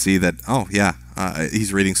can see that, oh yeah,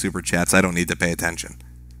 he's reading super chats. I don't need to pay attention.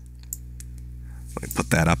 Let me put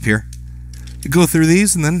that up here. You go through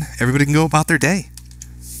these and then everybody can go about their day.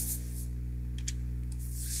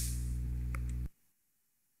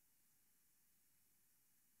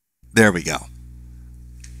 There we go.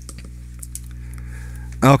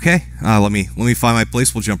 Okay, let me find my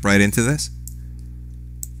place. We'll jump right into this.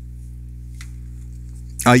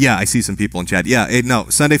 Yeah, I see some people in chat. Yeah, no,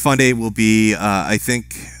 Sunday Fun Day will be, I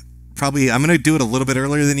think, probably, I'm going to do it a little bit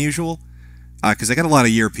earlier than usual, because I got a lot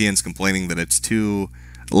of Europeans complaining that it's too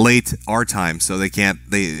late our time, so it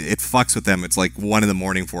fucks with them. It's like 1 in the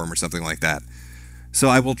morning for them or something like that. So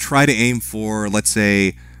I will try to aim for, let's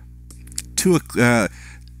say, 3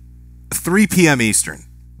 p.m. Eastern.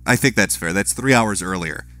 I think that's fair. That's 3 hours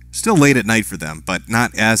earlier. Still late at night for them, but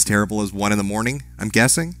not as terrible as 1 in the morning, I'm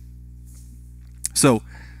guessing. So,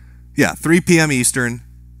 yeah, 3 p.m. Eastern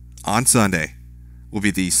on Sunday will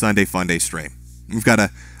be the Sunday Fun Day stream. We've got a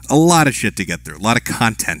lot of shit to get through, a lot of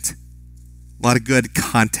content, a lot of good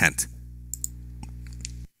content.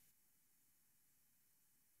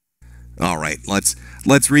 All right, let's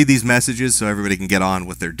read these messages so everybody can get on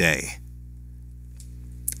with their day.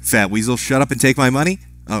 Fat Weasel, shut up and take my money.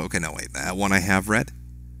 Oh, okay, no, wait, that one I have read.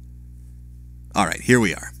 All right, here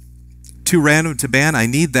we are. Too random to ban, I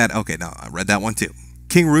need that. Okay, no, I read that one too.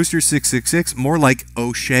 King Rooster 666, more like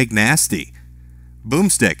O'Shag Nasty.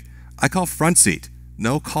 Boomstick, I call front seat.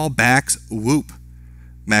 No callbacks, whoop.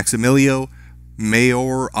 Maximilio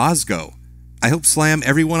Mayor Osgo, I hope slam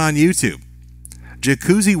everyone on YouTube.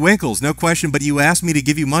 Jacuzzi Winkles, no question, but you asked me to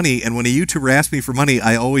give you money, and when a YouTuber asks me for money,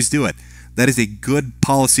 I always do it. That is a good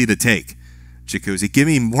policy to take. Jacuzzi, give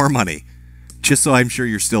me more money, just so I'm sure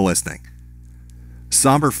you're still listening.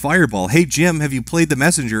 Somber Fireball, hey Jim, have you played The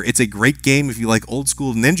Messenger? It's a great game if you like old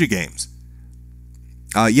school ninja games.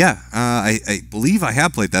 I believe I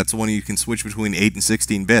have played that. That's the one you can switch between 8 and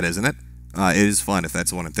 16-bit, isn't it? It is fun if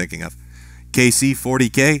that's the one I'm thinking of.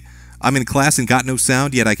 KC40K, I'm in class and got no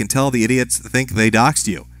sound, yet I can tell the idiots think they doxed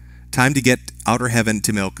you. Time to get outer heaven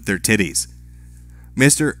to milk their titties.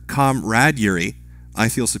 Mr. Comrade Yuri, I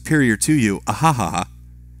feel superior to you, ahahaha.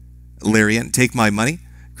 Lyrian, take my money.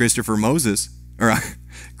 Christopher Moores,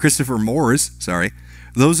 sorry.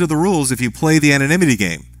 Those are the rules if you play the anonymity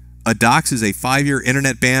game. A dox is a 5-year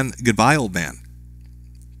internet ban. Goodbye, old man.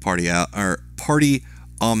 Party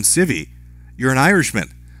Civi, you're an Irishman.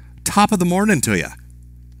 Top of the morning to ya.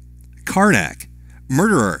 Karnak,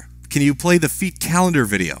 Murderer, can you play the Feet Calendar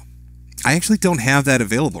video? I actually don't have that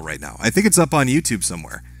available right now. I think it's up on YouTube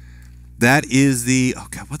somewhere. That is the... Oh,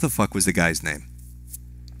 God, what the fuck was the guy's name?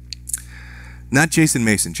 Not Jason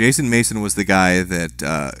Mason. Jason Mason was the guy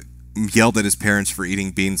that yelled at his parents for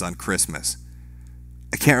eating beans on Christmas.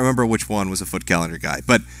 I can't remember which one was a Foot Calendar guy,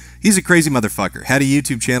 but he's a crazy motherfucker. Had a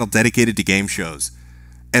YouTube channel dedicated to game shows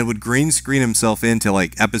and would green screen himself into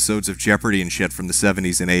like episodes of Jeopardy and shit from the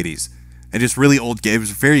 70s and 80s. And just really old games. It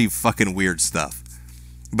was very fucking weird stuff.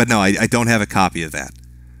 But no, I don't have a copy of that.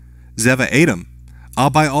 Zeva Adam, I'll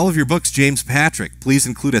buy all of your books, James Patrick. Please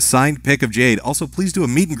include a signed pic of Jade. Also, please do a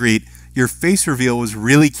meet and greet. Your face reveal was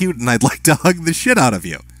really cute, and I'd like to hug the shit out of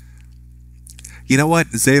you. You know what,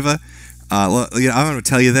 Zeva? I'm going to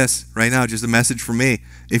tell you this right now, just a message from me.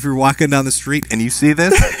 If you're walking down the street and you see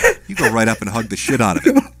this, you go right up and hug the shit out of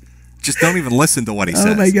him. Just don't even listen to what he says.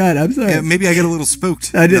 Oh, my God, I'm sorry. Yeah, maybe I get a little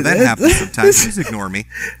spooked. That happens sometimes. Please ignore me.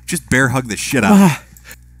 Just bear hug the shit out of me.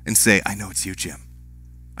 And say, I know it's you, Jim.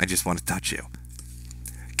 I just want to touch you.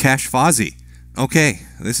 Cash Fozzie. Okay,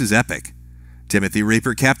 this is epic. Timothy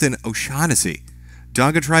Reaper, Captain O'Shaughnessy.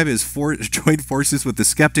 Donga Tribe has joined forces with the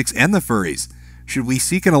skeptics and the furries. Should we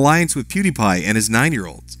seek an alliance with PewDiePie and his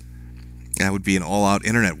 9-year-olds? That would be an all-out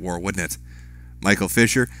internet war, wouldn't it? Michael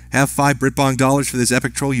Fisher, have $5 Britbong dollars for this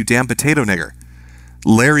epic troll, you damn potato nigger.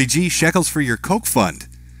 Larry G, shekels for your Coke fund.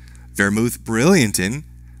 Vermouth Brilliantine.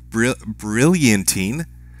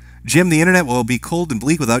 Jim, the internet will be cold and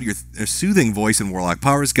bleak without your soothing voice and warlock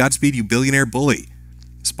powers. Godspeed, you billionaire bully.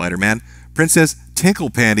 Spider-Man, Princess Tinkle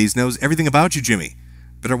Panties knows everything about you, Jimmy.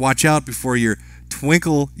 Better watch out before you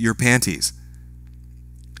twinkle your panties.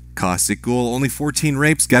 Caustic Ghoul, only 14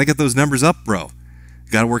 rapes. Gotta get those numbers up, bro.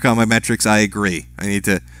 Gotta work on my metrics, I agree. I need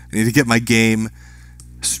to get my game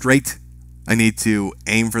straight I need to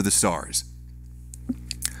aim for the stars.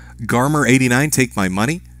 Garmer89, take my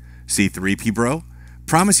money. C3P bro,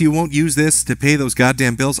 promise you won't use this to pay those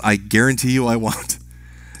goddamn bills. I guarantee you I won't.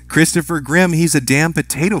 Christopher Grimm, he's a damn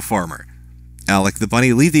potato farmer. Alec the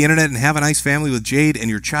Bunny, leave the internet and have a nice family with Jade, and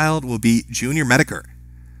your child will be Junior Medicare.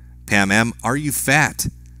 Pam M, are you fat?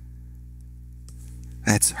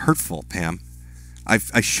 That's hurtful, Pam.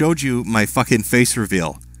 I showed you my fucking face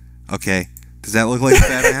reveal. Okay, does that look like a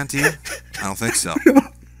fat man to you? I don't think so.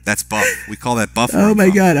 That's buff. We call that buff. Oh my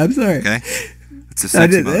god, I'm sorry. Okay, it's a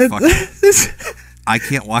sexy motherfucker. I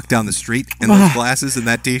can't walk down the street in those glasses and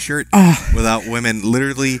that t-shirt without women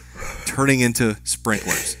literally turning into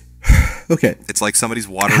sprinklers. Okay. It's like somebody's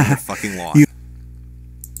watering their fucking lawn.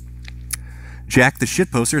 Jack the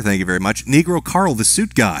shitposter, thank you very much. Negro Carl the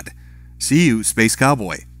suit god. See you, Space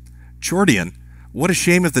Cowboy. Chordian, what a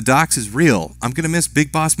shame if the docs is real. I'm going to miss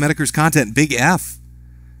Big Boss Medicare's content. Big F.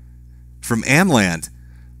 From Anland,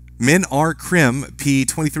 Min R. Crim,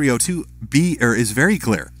 P2302, B is very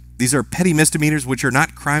clear. These are petty misdemeanors which are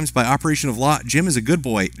not crimes by operation of law. Jim is a good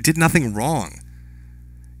boy, did nothing wrong.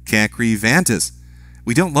 Cacri Vantis,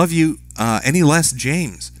 we don't love you any less,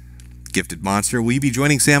 James. Gifted Monster, will you be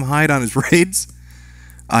joining Sam Hyde on his raids?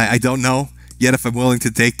 I don't know yet if I'm willing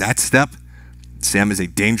to take that step. Sam is a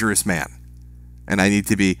dangerous man, and I need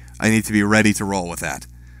to be ready to roll with that.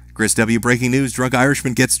 Chris W, breaking news: drunk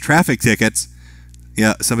Irishman gets traffic tickets.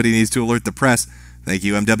 Yeah, somebody needs to alert the press. Thank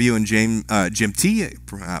you, MW and Jim T.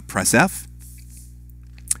 Press F.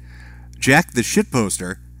 Jack the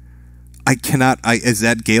shitposter. I cannot. Is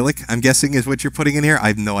that Gaelic? I'm guessing is what you're putting in here. I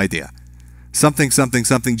have no idea. Something, something,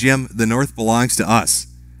 something. Jim, the North belongs to us.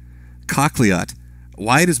 Cochleot.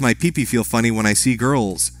 Why does my pee-pee feel funny when I see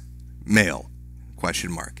girls? Male?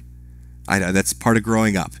 Question mark. I know that's part of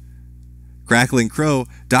growing up. Crackling Crow.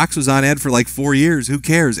 Docs was on ed for like 4 years. Who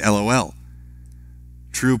cares? LOL.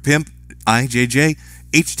 True Pimp. IJJ.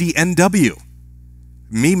 HDNW.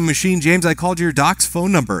 Meme Machine James, I called your doc's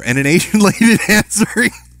phone number and an Asian lady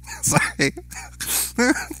answering. Sorry.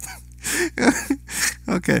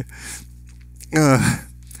 Okay.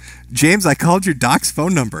 James, I called your doc's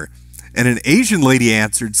phone number and an Asian lady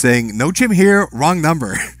answered saying, no Jim here, wrong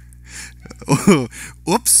number.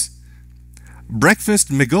 Oops. Breakfast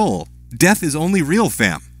McGull. Death is only real,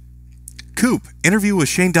 fam. Coop. Interview with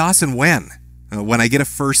Shane Dawson when? When I get a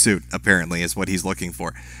fursuit, apparently, is what he's looking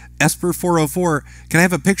for. Esper404, can I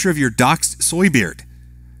have a picture of your doxed soy beard?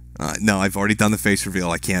 No, I've already done the face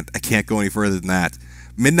reveal. I can't go any further than that.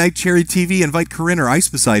 Midnight Cherry TV, invite Corinne or Ice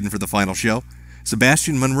Poseidon for the final show.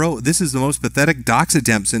 Sebastian Monroe, this is the most pathetic dox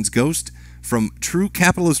attempt since Ghost from True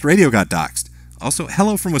Capitalist Radio got doxed. Also,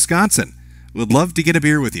 hello from Wisconsin. Would love to get a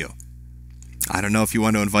beer with you. I don't know if you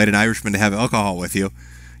want to invite an Irishman to have alcohol with you.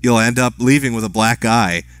 You'll end up leaving with a black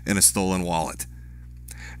eye and a stolen wallet.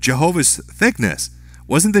 Jehovah's Thickness.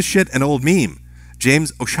 Wasn't this shit an old meme?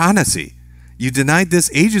 James O'Shaughnessy. You denied this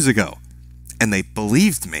ages ago. And they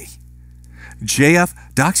believed me. JF,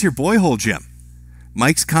 dox your boy hole, Jim.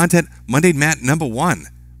 Mike's content, Monday Matt #1.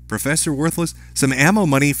 Professor Worthless, some ammo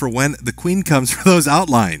money for when the Queen comes for those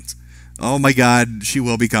outlines. Oh my god, she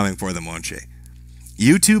will be coming for them, won't she?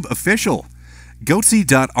 YouTube official.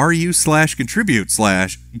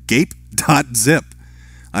 goatsy.ru/contribute/gape.zip.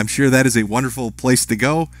 I'm sure that is a wonderful place to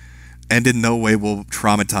go and in no way will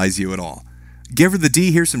traumatize you at all. Give her the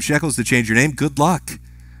D, here's some shekels to change your name. Good luck.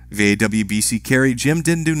 VAWBC carry, Jim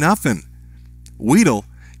didn't do nothing. Weedle,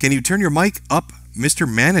 can you turn your mic up, Mr.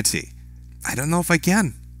 Manatee? I don't know if I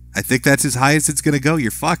can. I think that's as high as it's going to go. You're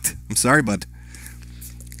fucked. I'm sorry, bud.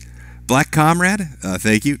 Black Comrade,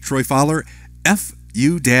 thank you. Troy Fowler, F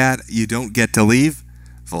you, Dad, you don't get to leave.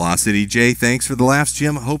 Velocity J, thanks for the laughs,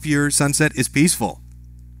 Jim. Hope your sunset is peaceful.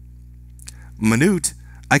 Minute,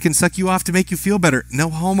 I can suck you off to make you feel better. No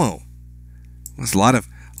homo. There's a lot of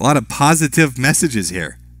positive messages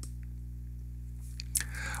here.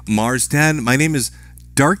 Mars 10, my name is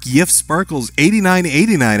Dark Yif Sparkles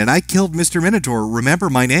 8989 and I killed Mr. Minotaur. Remember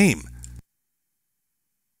my name.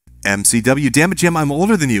 MCW, damn it, Jim, I'm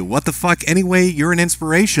older than you. What the fuck? Anyway, you're an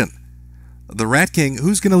inspiration. The Rat King,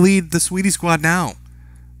 who's going to lead the Sweetie Squad now?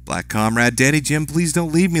 Black Comrade, Daddy Jim, please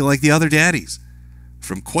don't leave me like the other daddies.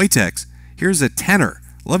 From Quatex, here's a tenner.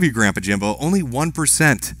 Love you, Grandpa Jimbo, only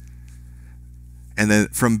 1%. And then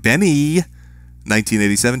from Benny,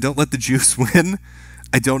 1987, don't let the juice win.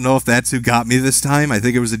 I don't know if that's who got me this time. I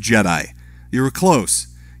think it was a Jedi. You were close.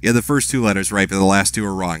 You had the first 2 letters right, but the last 2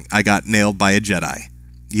 were wrong. I got nailed by a Jedi.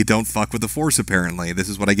 You don't fuck with the Force, apparently. This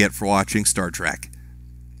is what I get for watching Star Trek.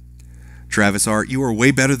 Travis R., you are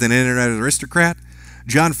way better than Internet Aristocrat.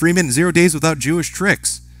 John Freeman, 0 days without Jewish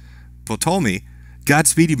tricks. Ptolemy,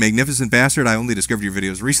 Godspeed, you magnificent bastard. I only discovered your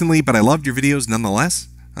videos recently, but I loved your videos nonetheless.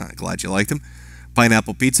 Glad you liked them.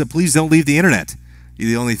 Pineapple Pizza, please don't leave the internet. You're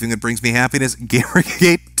the only thing that brings me happiness.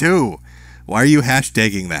 Gamergate 2. Why are you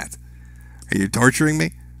hashtagging that? Are you torturing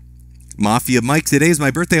me? Mafia Mike, today is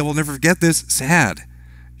my birthday. I will never forget this. Sad.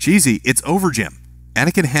 Cheesy, it's over, Jim.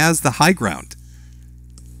 Anakin has the high ground.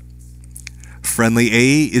 Friendly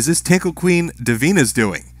AE, is this Tinkle Queen Davina's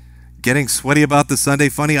doing? Getting sweaty about the Sunday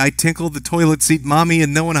funny, I tinkle the toilet seat mommy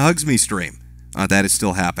and no one hugs me stream. That is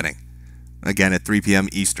still happening. Again at 3 p.m.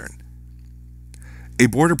 Eastern. A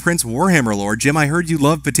Border Prince Warhammer Lord. Jim, I heard you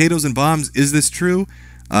love potatoes and bombs. Is this true?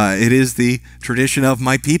 It is the tradition of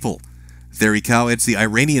my people. Theory Cow, it's the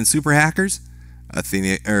Iranian super hackers.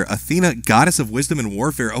 Athena, goddess of wisdom and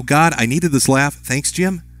warfare. Oh God, I needed this laugh. Thanks,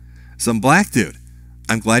 Jim. Some black dude.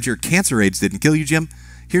 I'm glad your cancer AIDS didn't kill you, Jim.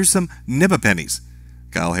 Here's some nibba pennies.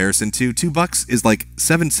 Kyle Harrison, $2 is like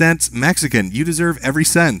 7 cents Mexican. You deserve every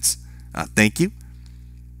cent. Thank you.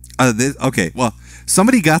 Okay, well,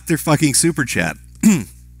 somebody got their fucking super chat.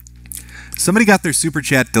 Somebody got their super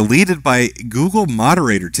chat deleted by Google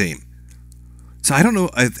moderator team. So I don't know.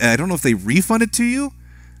 I don't know if they refund it to you,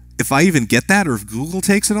 if I even get that, or if Google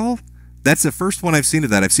takes it all. That's the first one I've seen of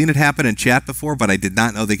that. I've seen it happen in chat before, but I did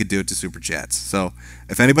not know they could do it to super chats. So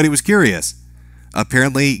if anybody was curious,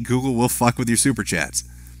 apparently Google will fuck with your super chats.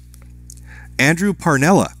 Andrew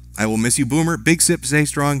Parnella, I will miss you, Boomer. Big sip, stay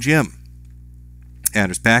strong, Jim.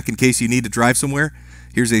 Anders Pack, in case you need to drive somewhere,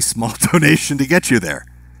 here's a small donation to get you there.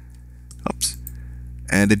 Oops.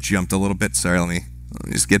 And it jumped a little bit. Sorry, let me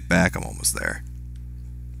just get back. I'm almost there.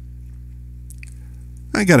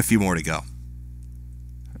 I got a few more to go.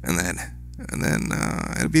 And then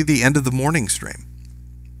it'll be the end of the morning stream.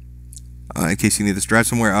 In case you need to drive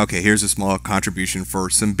somewhere. Okay, here's a small contribution for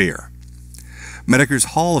some beer. Metokurist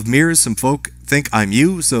Hall of Mirrors. Some folk think I'm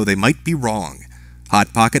you, so they might be wrong.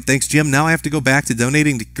 Hot Pocket, thanks, Jim. Now I have to go back to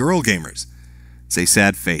donating to girl gamers. It's a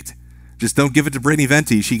sad fate. Just don't give it to Brittany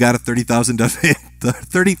Venti. She got a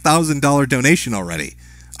 $30,000 donation already.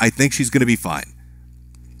 I think she's going to be fine.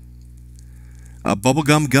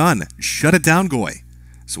 Bubblegum Gun. Shut it down, Goy.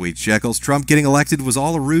 Sweet Shekels. Trump getting elected was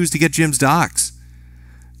all a ruse to get Jim's docs.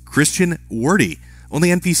 Christian Wordy. Only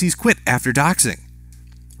NPCs quit after doxing.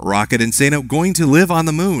 Rocket Insano. Going to live on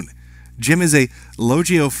the moon. Jim is a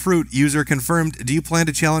Logio Fruit user confirmed. Do you plan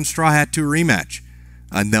to challenge Straw Hat to a rematch?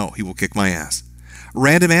 No, he will kick my ass.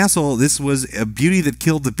 Random Asshole. This was a beauty that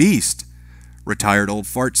killed the beast. Retired Old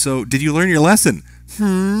Fart. So, did you learn your lesson?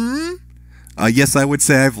 Yes, I would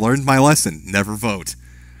say I've learned my lesson. Never vote.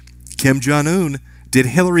 Kim Jong-un. Did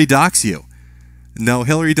Hillary dox you? No,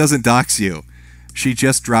 Hillary doesn't dox you. She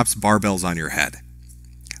just drops barbells on your head.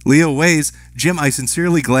 Leo Ways. Jim, I'm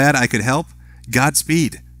sincerely glad I could help.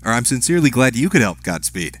 Godspeed. Or I'm sincerely glad you could help.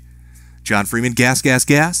 Godspeed. John Freeman. Gas, gas,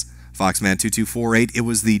 gas. Foxman2248. It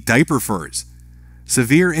was the diaper furs.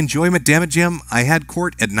 Severe enjoyment. Damn it, Jim. I had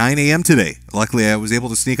court at 9 a.m. today. Luckily, I was able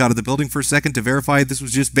to sneak out of the building for a second to verify this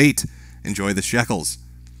was just bait. Enjoy the shekels.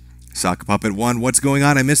 Sock Puppet 1. What's going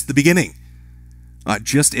on? I missed the beginning.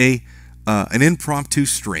 Just an impromptu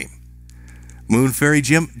stream. Moon Fairy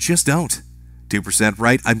Jim. Just don't. 2%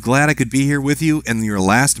 right. I'm glad I could be here with you in your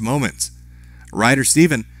last moments. Ryder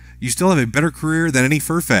Steven. You still have a better career than any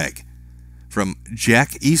furfag. From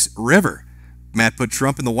Jack East River. Matt put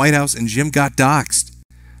Trump in the White House and Jim got doxxed.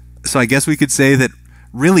 So I guess we could say that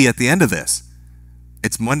really at the end of this,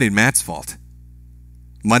 it's Monday Matt's fault.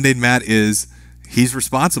 Monday Matt he's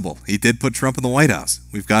responsible. He did put Trump in the White House.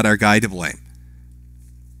 We've got our guy to blame.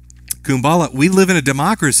 Kumbala, we live in a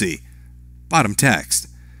democracy. Bottom text.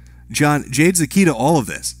 John, Jade's the key to all of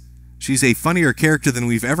this. She's a funnier character than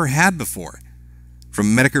we've ever had before.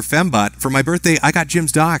 From Medicare Fembot, for my birthday, I got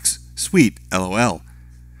Jim's docs. Sweet, LOL.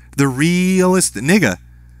 The realist nigga.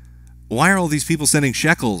 Why are all these people sending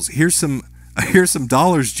shekels? Here's some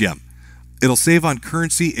dollars, Jim. It'll save on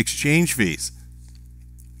currency exchange fees.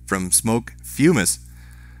 From Smoke Fumus.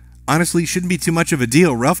 Honestly, shouldn't be too much of a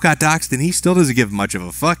deal. Ralph got doxed and he still doesn't give much of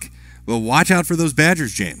a fuck. But watch out for those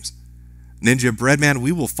badgers, James. Ninja Breadman,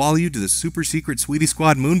 we will follow you to the super secret Sweetie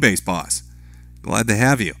Squad Moonbase boss. Glad to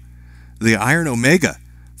have you. The Iron Omega.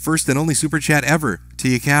 First and only super chat ever to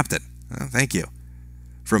you, Captain. Thank you.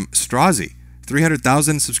 From Strazi.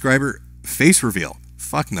 300,000 subscriber face reveal.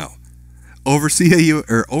 Fuck no.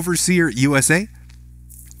 Overseer USA.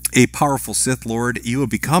 A powerful Sith Lord. You have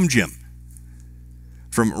become Jim.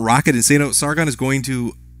 From Rocket Insano. Sargon is going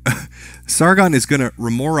to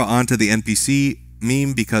Remora onto the NPC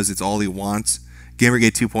meme because it's all he wants.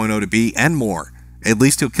 Gamergate 2.0 to be, and more. At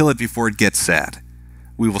least he'll kill it before it gets sad.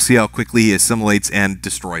 We will see how quickly he assimilates and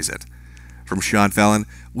destroys it. From Sean Fallon,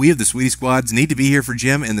 we of the Sweetie Squads need to be here for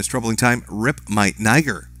Jim in this troubling time. Rip my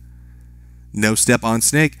Niger. No Step on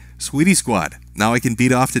Snake, Sweetie Squad. Now I can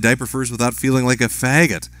beat off to diaper furs without feeling like a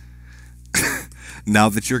faggot. Now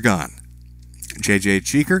that you're gone. JJ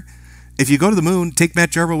Cheeker, if you go to the moon, take Matt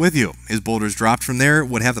Jarbo with you. His boulders dropped from there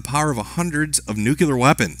would have the power of hundreds of nuclear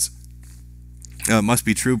weapons. It must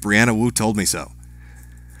be true, Brianna Wu told me so.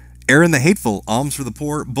 Aaron the Hateful, Alms for the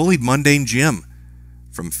Poor, bullied mundane Jim.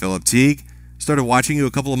 From Philip Teague, started watching you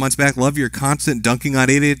a couple of months back. Love your constant dunking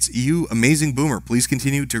on idiots. You amazing boomer. Please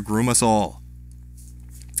continue to groom us all.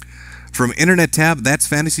 From Internet Tab, that's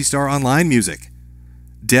Phantasy Star Online Music.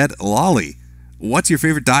 Dead Lolly, what's your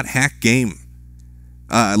favorite .hack game?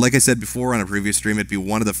 Like I said before on a previous stream, it'd be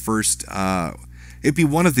one of the first. It'd be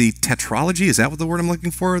one of the tetralogy. Is that what the word I'm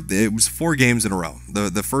looking for? It was 4 games in a row.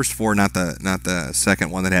 The first 4, not the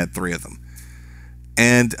second one that had 3 of them.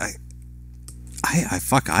 And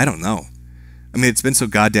I don't know. I mean, it's been so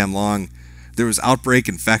goddamn long. There was Outbreak,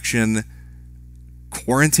 Infection,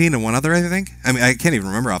 Quarantine, and one other, I think. I mean, I can't even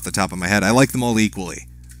remember off the top of my head. I like them all equally.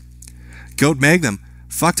 Goat Magnum,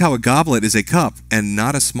 fucked how a goblet is a cup and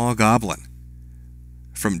not a small goblin.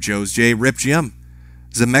 From Joe's J, Rip Jim.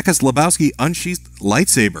 Zemeckis Lebowski, unsheathed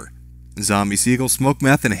lightsaber. Zombie Seagull, smoke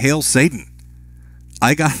meth, and hail Satan.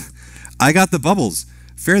 I got the bubbles.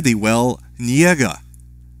 Fare thee well, Niega.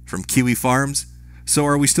 From Kiwi Farms. So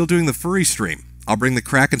are we still doing the furry stream? I'll bring the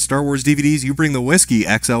crack and Star Wars DVDs. You bring the whiskey,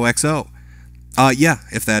 XOXO. Yeah,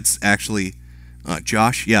 if that's actually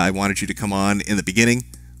Josh. Yeah, I wanted you to come on in the beginning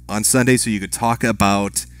on Sunday so you could talk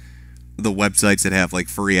about the websites that have like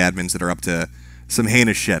furry admins that are up to some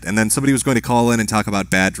heinous shit. And then somebody was going to call in and talk about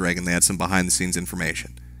Bad Dragon. They had some behind-the-scenes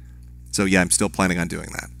information. So yeah, I'm still planning on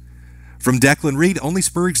doing that. From Declan Reed, only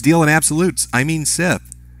Spurgs deal in absolutes. I mean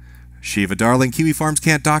Sith. Shiva Darling, Kiwi Farms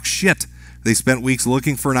can't dock shit. They spent weeks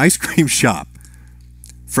looking for an ice cream shop.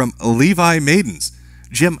 From Levi Maidens,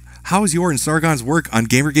 Jim, how is your and Sargon's work on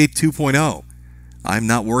Gamergate 2.0? I'm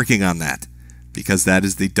not working on that, because that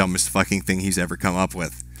is the dumbest fucking thing he's ever come up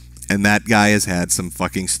with. And that guy has had some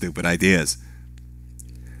fucking stupid ideas.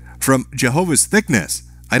 From Jehovah's Thickness,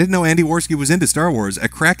 I didn't know Andy Worski was into Star Wars, a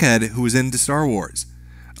crackhead who was into Star Wars.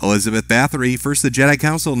 Elizabeth Bathory, first the Jedi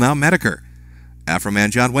Council, now Metokur. Afroman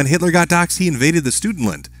John, when Hitler got doxxed, he invaded the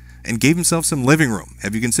Studentland and gave himself some living room.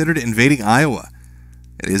 Have you considered invading Iowa?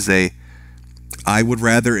 It is a... I would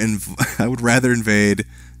rather invade...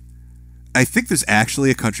 I think there's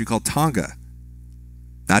actually a country called Tonga.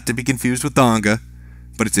 Not to be confused with Tonga,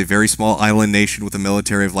 but it's a very small island nation with a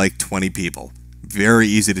military of like 20 people. Very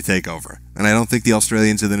easy to take over. And I don't think the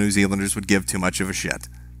Australians or the New Zealanders would give too much of a shit.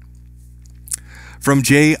 From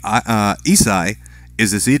Jay Isai,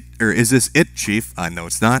 is this it, Chief? No,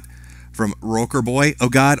 it's not. From Roker Boy, oh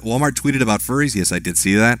god, Walmart tweeted about furries. Yes, I did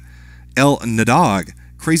see that. El Nadog,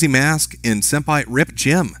 crazy mask in Senpai Rip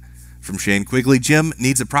Jim. From Shane Quigley, Jim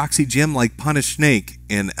needs a proxy Jim like Punish Snake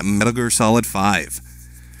in Metal Gear Solid 5.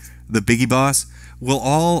 The Biggie Boss,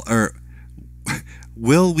 will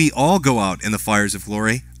we all go out in the fires of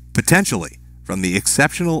glory? Potentially. From the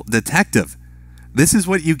Exceptional Detective, this is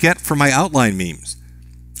what you get for my outline memes.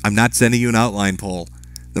 I'm not sending you an outline poll,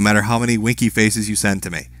 no matter how many winky faces you send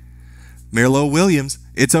to me. Merlot Williams,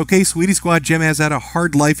 it's okay, Sweetie Squad, Jim has had a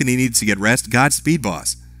hard life and he needs to get rest. Godspeed,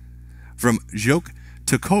 boss. From Joke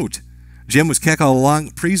to Coat, Jim was keck all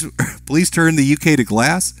along. Please turn the UK to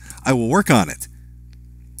glass. I will work on it.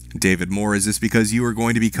 David Moore, is this because you are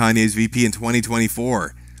going to be Kanye's VP in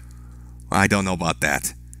 2024? I don't know about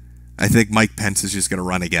that. I think Mike Pence is just going to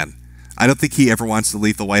run again. I don't think he ever wants to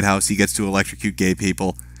leave the White House. He gets to electrocute gay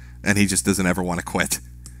people, and he just doesn't ever want to quit.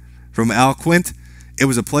 From Al Quint, it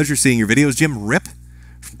was a pleasure seeing your videos, Jim. Rip.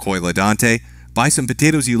 From Coila Dante, buy some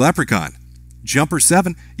potatoes, you leprechaun.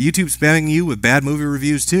 Jumper7, YouTube spamming you with bad movie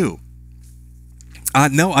reviews too.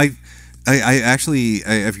 No, I actually,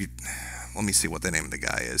 let me see what the name of the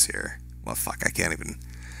guy is here. Well, fuck, I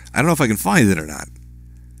don't know if I can find it or not.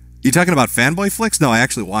 You talking about Fanboy Flicks? No, I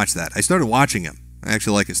actually watched that. I started watching him. I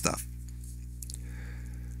actually like his stuff.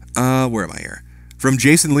 Where am I here? From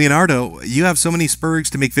Jason Leonardo, you have so many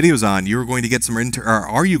Spurgs to make videos on. Are you going to get some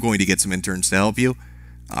interns to help you?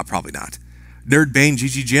 Probably not. Nerd Bane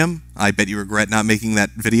GG Jim, I bet you regret not making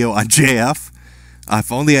that video on JF.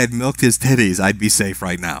 If only I'd milked his titties, I'd be safe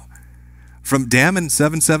right now. From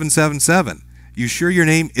Damon7777, you sure your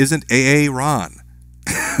name isn't AA Ron?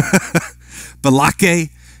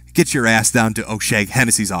 Balake, get your ass down to O'Shag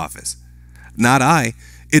Hennessy's office. Not I.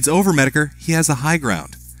 It's over, Metokur. He has the high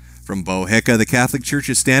ground. From Bo Hicka, the Catholic Church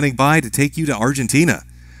is standing by to take you to Argentina.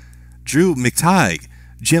 Drew McTighe,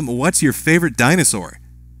 Jim, what's your favorite dinosaur?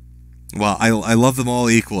 Well, I love them all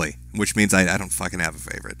equally, which means I don't fucking have a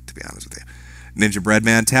favorite, to be honest with you. Ninja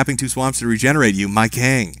Breadman, tapping 2 swamps to regenerate you, Mike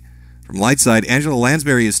Hang. From Lightside, Angela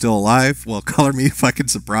Lansbury is still alive. Well, color me fucking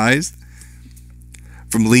surprised.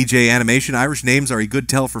 From Lee J Animation, Irish names are a good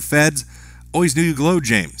tell for feds. Always knew you glowed,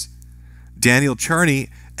 James. Daniel Charney,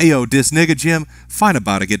 ayo, dis nigga Jim, fine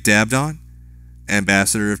about to get dabbed on.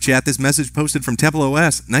 Ambassador of Chat, this message posted from Temple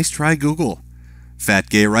OS. Nice try, Google. Fat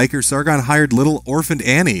Gay Riker, Sargon hired little orphaned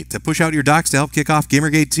Annie to push out your docs to help kick off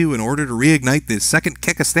Gamergate 2 in order to reignite the second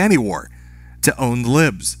Kekistani war, to own the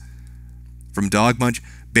libs. From Dog Munch,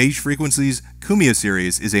 Beige Frequencies Kumia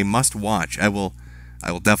series is a must-watch. I will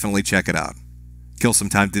definitely check it out. Kill some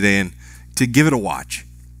time today and to give it a watch.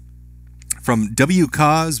 From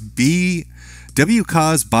WCause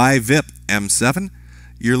by VIP M7,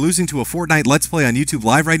 you're losing to a Fortnite Let's Play on YouTube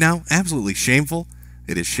Live right now? Absolutely shameful.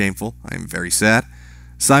 It is shameful. I am very sad.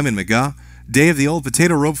 Simon McGaw, Day of the Old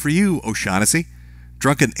Potato Rope for you, O'Shaughnessy.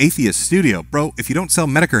 Drunken Atheist Studio, bro, if you don't sell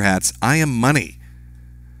Metokur hats, I am money.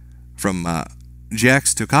 From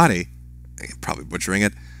Jax Tocati, probably butchering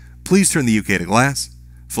it, please turn the UK to glass.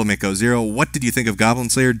 Flamenco Zero, what did you think of Goblin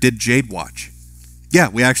Slayer? Did Jade watch? Yeah,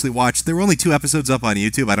 we actually watched. There were only 2 episodes up on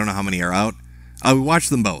YouTube. I don't know how many are out. We watched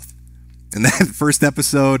them both. And that first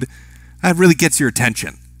episode, that really gets your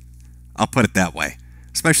attention. I'll put it that way.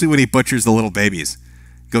 Especially when he butchers the little babies.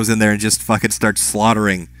 Goes in there and just fucking starts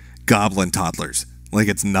slaughtering goblin toddlers. Like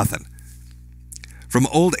it's nothing. From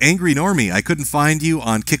Old Angry Normie, I couldn't find you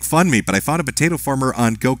on KickFundMe, but I found a potato farmer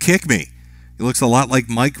on Go Kick Me. He looks a lot like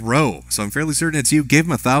Mike Rowe, so I'm fairly certain it's you. Gave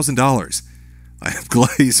him $1,000. I'm glad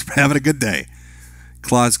he's having a good day.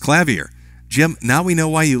 Claus Clavier, Jim, now we know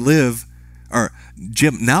why you live. Or,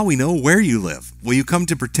 Jim, now we know where you live. We will come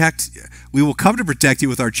to protect you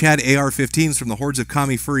with our Chad AR-15s from the hordes of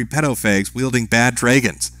commie furry pedo fags wielding bad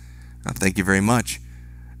dragons. Oh, thank you very much.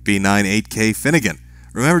 B98K Finnegan.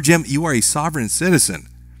 Remember, Jim, you are a sovereign citizen.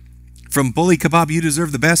 From Bully Kebab, you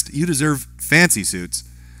deserve the best. You deserve fancy suits.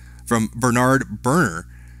 From Bernard Burner.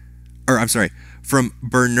 From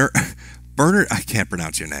Bernard, I can't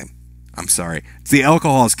pronounce your name. I'm sorry. It's the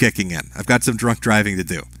alcohol is kicking in. I've got some drunk driving to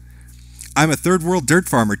do. I'm a third world dirt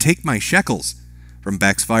farmer. Take my shekels. From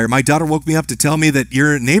Baxfire, my daughter woke me up to tell me that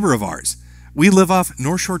you're a neighbor of ours. We live off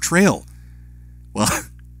North Shore Trail. Well,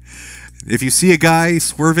 if you see a guy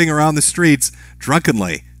swerving around the streets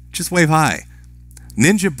drunkenly, just wave hi.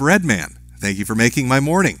 Ninja Breadman, thank you for making my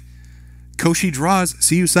morning. Koshi Draws,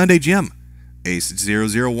 see you Sunday, Jim.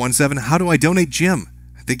 Ace0017, how do I donate, Jim?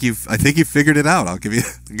 I think you've figured it out. I'll give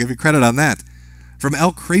you credit on that. From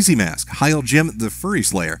El Crazy Mask, Heil Jim the Furry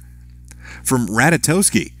Slayer. From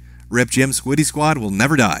Ratatowski, Rip Jim Squiddy Squad will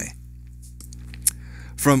never die.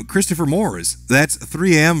 From Christopher Moores, that's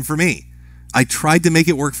 3 a.m. for me. I tried to make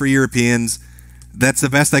it work for Europeans. That's the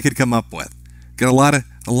best I could come up with. Got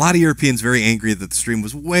a lot of Europeans very angry that the stream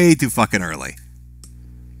was way too fucking early.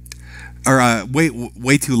 Or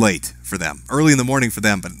way too late for them. Early in the morning for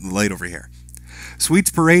them, but late over here.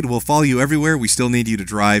 Sweets Parade will follow you everywhere. We still need you to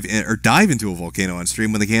dive into a volcano on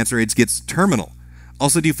stream when the cancer AIDS gets terminal.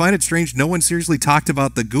 Also, do you find it strange no one seriously talked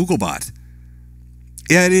about the Googlebot?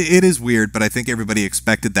 Yeah, it is weird, but I think everybody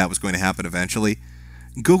expected that was going to happen eventually.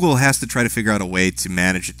 Google has to try to figure out a way to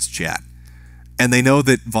manage its chat. And they know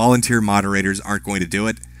that volunteer moderators aren't going to do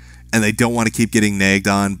it, and they don't want to keep getting nagged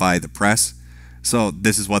on by the press, so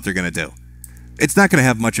this is what they're going to do. It's not going to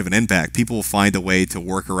have much of an impact. People will find a way to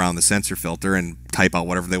work around the censor filter and type out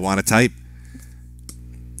whatever they want to type.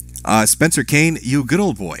 Spencer Kane, you good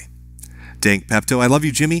old boy. Dank Pepto, I love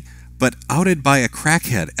you, Jimmy, but outed by a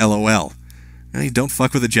crackhead, LOL. Hey, don't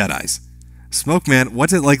fuck with the Jedis. Smoke Man,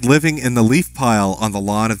 what's it like living in the leaf pile on the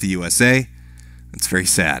lawn of the USA? It's very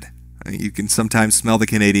sad. You can sometimes smell the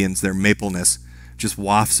Canadians, their mapleness just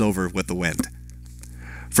wafts over with the wind.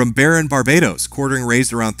 From Baron Barbados, quartering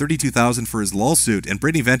raised around $32,000 for his lol suit, and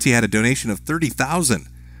Brittany Venti had a donation of $30,000.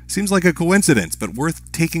 Seems like a coincidence, but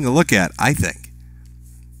worth taking a look at, I think.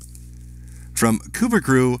 From Cuba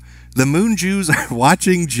Crew, the Moon Jews are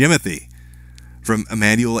watching Jimothy. From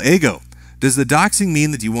Emmanuel Ego, does the doxing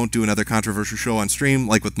mean that you won't do another controversial show on stream,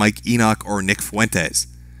 like with Mike Enoch or Nick Fuentes?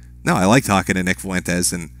 No, I like talking to Nick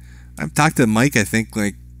Fuentes, and I've talked to Mike, I think,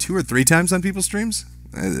 like 2 or 3 times on people's streams.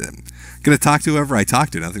 I'm going to talk to whoever I talk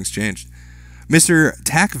to. Nothing's changed. Mr.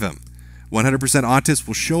 Takvim, 100% autist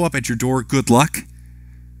will show up at your door. Good luck.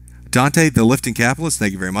 Dante, the lifting capitalist,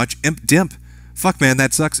 thank you very much. Imp Dimp, fuck man,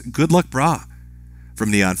 that sucks. Good luck, brah.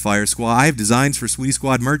 From Neon Fire Squad, I have designs for Sweetie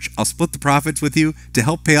Squad merch. I'll split the profits with you to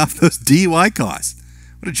help pay off those DUI costs.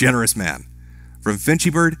 What a generous man. From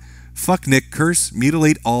Finchy Bird, fuck Nick, curse,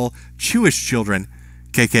 mutilate all Jewish children.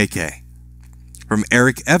 KKK. From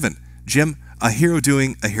Eric Evan, Jim, a hero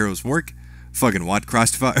doing a hero's work. Fucking what?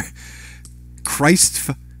 Christ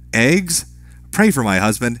eggs? Pray for my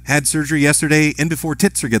husband. Had surgery yesterday. In before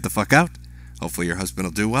tits or get the fuck out. Hopefully your husband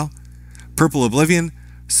will do well. Purple Oblivion.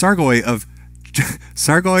 Sargoy of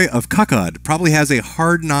Cuckod probably has a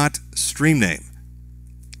hard knot stream name.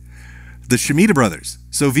 The Shemita Brothers.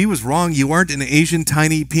 So V was wrong. You aren't an Asian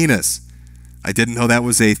tiny penis. I didn't know that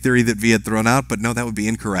was a theory that V had thrown out, but no, that would be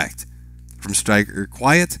incorrect. From Striker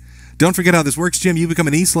Quiet. Don't forget how this works, Jim. You become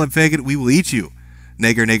an E-Celeb faggot, we will eat you.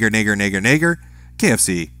 Nagger, nagger, nagger, nagger, nagger.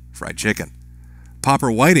 KFC, fried chicken.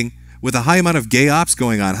 Popper Whiting. With a high amount of gay ops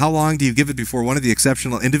going on, how long do you give it before one of the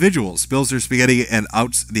exceptional individuals spills their spaghetti and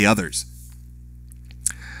outs the others?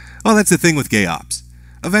 Well, that's the thing with gay ops.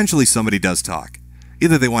 Eventually somebody does talk.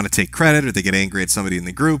 Either they want to take credit or they get angry at somebody in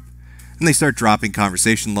the group, and they start dropping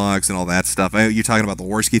conversation logs and all that stuff. You talking about the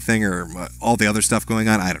Worski thing or all the other stuff going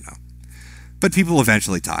on? I don't know. But people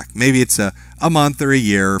eventually talk. Maybe it's a month or a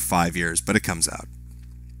year or 5 years, but it comes out.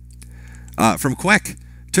 From Queck.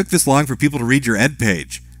 Took this long for people to read your ed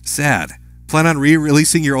page. Sad. Plan on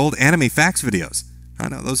re-releasing your old anime facts videos. I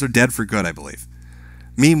know, those are dead for good, I believe.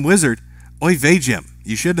 Meme Wizard. Oy vey, Jim.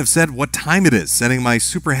 You shouldn't have said what time it is. Sending my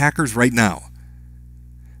super hackers right now.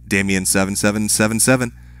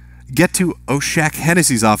 Damien7777. Get to Oshak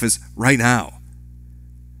Hennessy's office right now.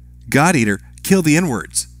 God Eater. Kill the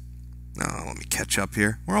N-words. Oh, let me catch up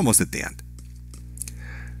here. We're almost at the end.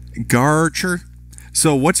 Garcher.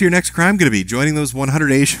 So what's your next crime going to be? Joining those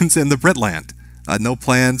 100 Asians in the Britland. No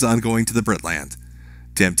plans on going to the Britland.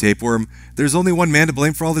 Damn Tapeworm. There's only one man to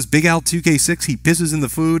blame for all this. Big Al 2K6. He pisses in the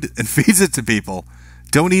food and feeds it to people.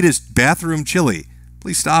 Don't eat his bathroom chili.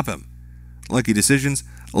 Please stop him. Lucky Decisions.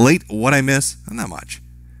 Late what I miss? Not much.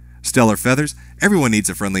 Stellar Feathers. Everyone needs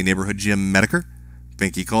a friendly neighborhood Jim Metokur.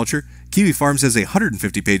 Binky Culture. Kiwi Farms has a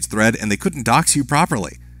 150-page thread and they couldn't dox you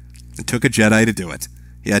properly. It took a Jedi to do it.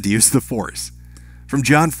 He had to use the Force. From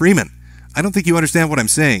John Freeman. I don't think you understand what I'm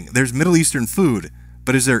saying. There's Middle Eastern food,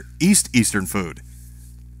 but is there Eastern food?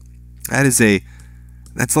 That's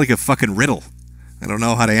like a fucking riddle. I don't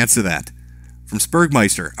know how to answer that. From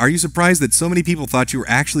Spurgmeister. Are you surprised that so many people thought you were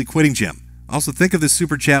actually quitting Jim? Also, think of this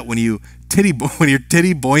super chat when you're titty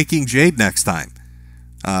boinking Jade next time.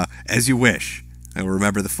 As you wish. I will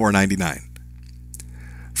remember the $4.99.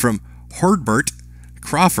 From Hordbert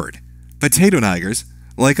Crawford. Potato Nigers.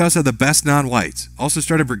 Like us, are the best non-whites. Also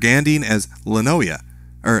started briganding as Leonia.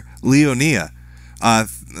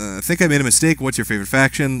 Think I made a mistake. What's your favorite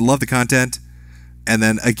faction? Love the content. And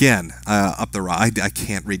then again, up the I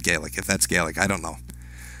can't read Gaelic. If that's Gaelic, I don't know.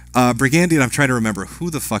 Brigandine, I'm trying to remember.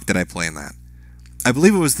 Who the fuck did I play in that? I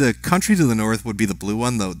believe it was the country to the north would be the blue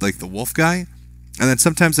one, like the wolf guy. And then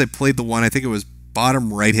sometimes I played the one, I think it was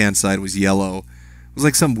bottom right-hand side was yellow. It was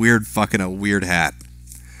like some weird fucking a weird hat.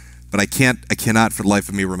 But I cannot for the life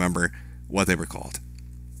of me remember what they were called.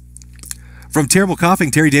 From Terrible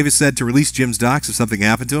Coughing, Terry Davis said to release Jim's docs if something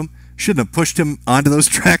happened to him. Shouldn't have pushed him onto those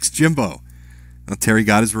tracks, Jimbo. Well, Terry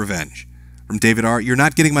got his revenge. From David R. You're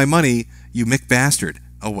not getting my money, you Mick bastard.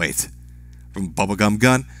 Oh, wait. From Bubblegum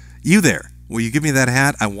Gun. You there. Will you give me that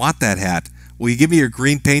hat? I want that hat. Will you give me your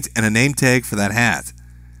green paint and a name tag for that hat?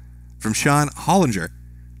 From Sean Hollinger.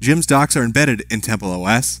 Jim's docs are embedded in Temple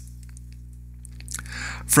OS.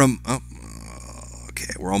 From... Oh,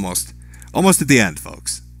 okay, we're almost at the end,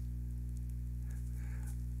 folks.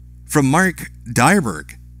 From Mark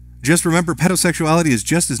Dyerberg. Just remember, pedosexuality is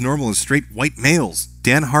just as normal as straight white males.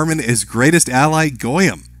 Dan Harmon is greatest ally,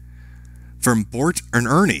 Goyam. From Bort and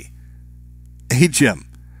Ernie. Hey, Jim.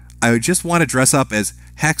 I just want to dress up as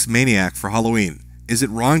Hex Maniac for Halloween. Is it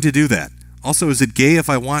wrong to do that? Also, is it gay if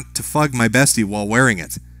I want to fug my bestie while wearing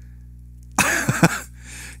it?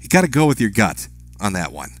 You gotta go with your gut on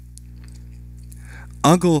that one.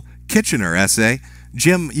 Uncle Kitchener essay.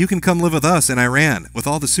 Jim, you can come live with us in Iran with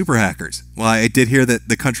all the super hackers. Well, I did hear that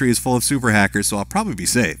the country is full of super hackers, so I'll probably be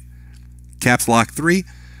safe. Caps Lock 3.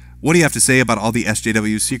 What do you have to say about all the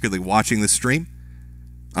SJWs secretly watching this stream?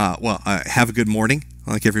 Have a good morning,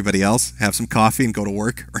 like everybody else. Have some coffee and go to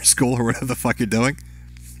work or school or whatever the fuck you're doing.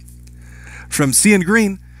 From Cian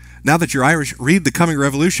Green. Now that you're Irish, read The Coming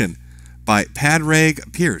Revolution by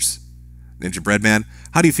Padraig Pierce. Ninja Breadman.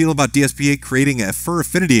 How do you feel about DSPA creating a Fur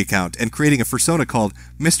Affinity account and creating a fursona called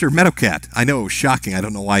Mr. Meadowcat? I know, it was shocking. I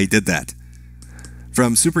don't know why he did that.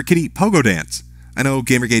 From Super Kitty Pogo Dance. I know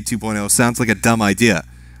Gamergate 2.0 sounds like a dumb idea,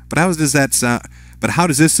 but how does that sound? But how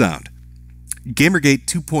does this sound? Gamergate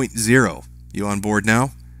 2.0. You on board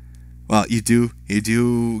now? Well, you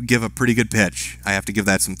do give a pretty good pitch. I have to give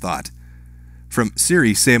that some thought. From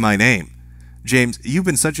Siri, Say My Name. James, you've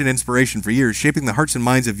been such an inspiration for years, shaping the hearts and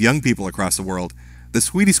minds of young people across the world. The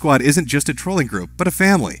Sweetie Squad isn't just a trolling group, but a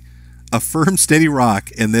family. A firm, steady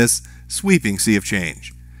rock in this sweeping sea of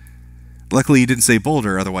change. Luckily you didn't say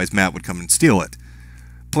Boulder, otherwise Matt would come and steal it.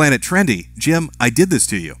 Planet Trendy, Jim, I did this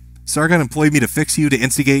to you. Sargon employed me to fix you to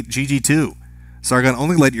instigate GG2. Sargon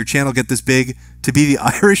only let your channel get this big to be the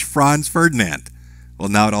Irish Franz Ferdinand. Well,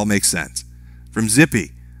 now it all makes sense. From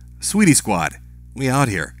Zippy, Sweetie Squad, we out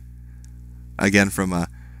here. Again from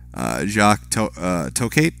Jacques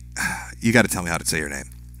Tokate, you got to tell me how to say your name.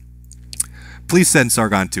 Please send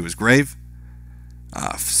Sargon to his grave.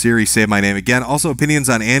 Siri, say my name again. Also, opinions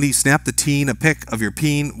on Andy. Snap the teen a pic of your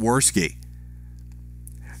peen Worski.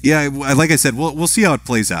 Yeah, like I said, we'll see how it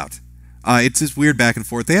plays out. It's this weird back and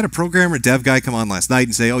forth. They had a programmer, dev guy come on last night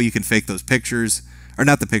and say, oh, you can fake those pictures. Or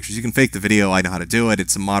not the pictures, you can fake the video. I know how to do it.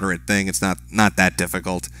 It's a moderate thing. It's not that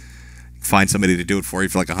difficult. Find somebody to do it for you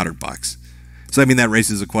for like $100. So, I mean, that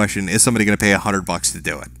raises a question. Is somebody going to pay $100 to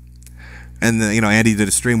do it? And, Andy did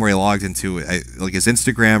a stream where he logged into like his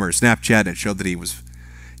Instagram or Snapchat, and it showed that he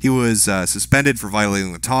was suspended for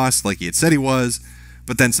violating the toss like he had said he was.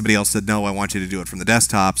 But then somebody else said, no, I want you to do it from the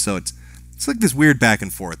desktop. So it's like this weird back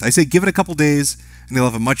and forth. I say give it a couple days, and you'll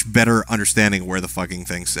have a much better understanding of where the fucking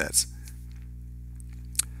thing sits.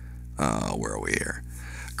 Where are we here?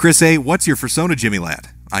 Chris A., what's your persona, Jimmy Lad?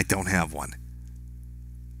 I don't have one.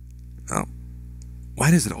 Oh. Why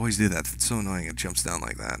does it always do that? It's so annoying it jumps down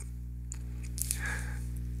like that.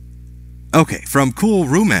 Okay, from Cool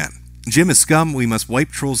Rooman. Jim is scum. We must wipe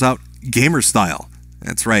trolls out gamer style.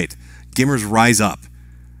 That's right. Gamers rise up.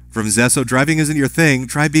 From Zesso, driving isn't your thing.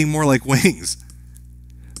 Try being more like Wings.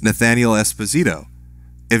 Nathaniel Esposito.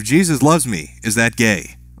 If Jesus loves me, is that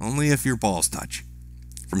gay? Only if your balls touch.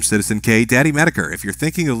 From Citizen K, Daddy Metokur. If you're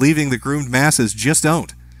thinking of leaving the groomed masses, just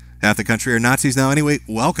don't. Half the country are Nazis now anyway.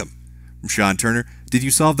 Welcome. From Sean Turner. Did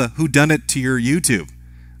you solve the whodunit to your YouTube?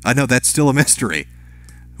 I know that's still a mystery.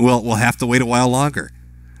 Well, we'll have to wait a while longer.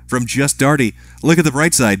 From Just Darty, look at the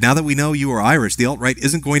bright side. Now that we know you are Irish, the alt-right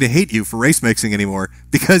isn't going to hate you for race mixing anymore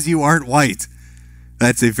because you aren't white.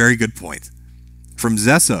 That's a very good point. From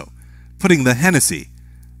Zesso, putting the Hennessy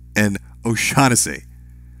in O'Shaughnessy.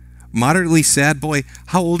 Moderately sad boy,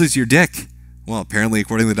 how old is your dick? Well, apparently,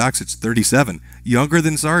 according to the docs, it's 37. Younger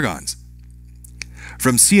than Sargon's.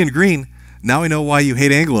 From C and Green, now I know why you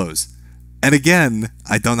hate Anglos. And again,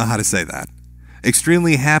 I don't know how to say that.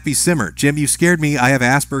 Extremely happy simmer. Jim, you scared me. I have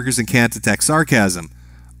Asperger's and can't detect sarcasm.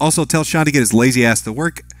 Also, tell Sean to get his lazy ass to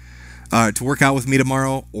work out with me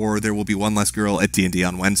tomorrow, or there will be one less girl at D&D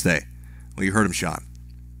on Wednesday. Well, you heard him, Sean.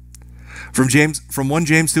 From one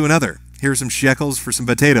James to another. Here's some shekels for some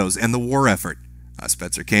potatoes and the war effort.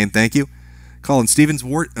 Spencer Kane, thank you. Colin Stevens,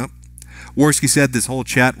 Worski said this whole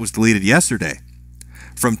chat was deleted yesterday.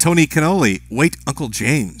 From Tony Cannoli, wait, Uncle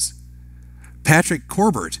James. Patrick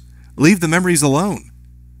Corbett, leave the memories alone.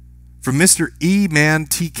 From Mr. E-Man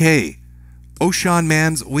TK, O'Shawn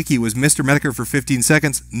Man's wiki was Mr. Metokur for 15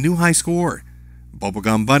 seconds, new high score.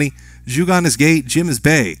 Bubblegum Bunny, Jugon is gay, Jim is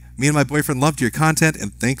bae. Me and my boyfriend loved your content,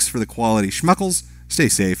 and thanks for the quality schmuckles. Stay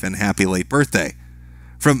safe and happy late birthday.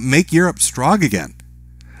 From Make Europe Strong Again,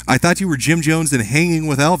 I thought you were Jim Jones and hanging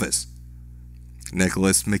with Elvis.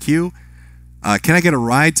 Nicholas McHugh, can I get a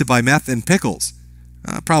ride to buy meth and pickles?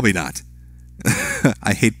 Probably not.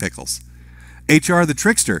 I hate pickles. HR the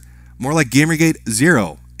Trickster, more like Gamergate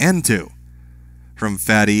 0 and 2. From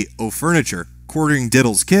Fatty O'Furniture, quartering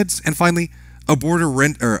Diddle's kids, and finally, a Border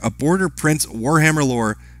Prince Warhammer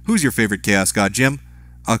lore. Who's your favorite Chaos God, Jim?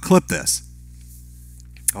 I'll clip this.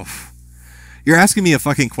 Oh, you're asking me a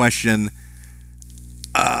fucking question.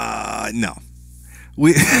 No.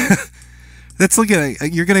 That's like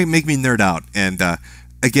you're gonna make me nerd out, and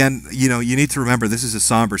again, you need to remember this is a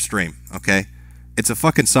somber stream, okay? It's a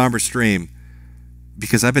fucking somber stream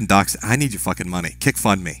because I've been doxxed. I need your fucking money. Kick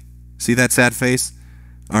fund me. See that sad face?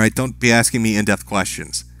 All right, don't be asking me in-depth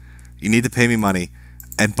questions. You need to pay me money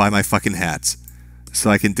and buy my fucking hats so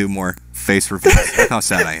I can do more face reviews. Look how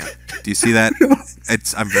sad I am. Do you see that?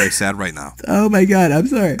 I'm very sad right now. Oh my god, I'm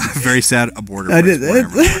sorry. I'm very sad. A border.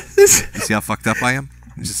 You see how fucked up I am?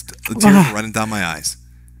 Just the tears running down my eyes.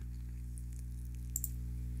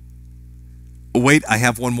 Wait, I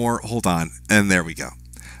have one more. Hold on. And there we go.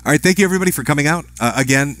 All right, thank you everybody for coming out.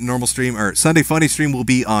 Again, normal stream, or Sunday Funny stream will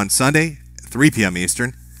be on Sunday, 3 p.m.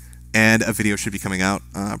 Eastern. And a video should be coming out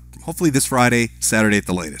hopefully this Friday, Saturday at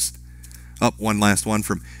the latest. One last one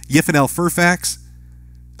from Yiffinel Furfax.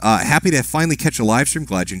 Happy to finally catch a live stream.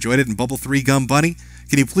 Glad you enjoyed it. And Bubble 3 Gum Bunny.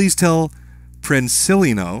 Can you please tell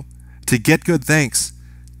Princiliano to get good thanks?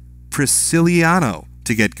 Prisciliano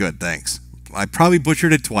to get good thanks. I probably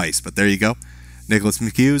butchered it twice, but there you go. Nicholas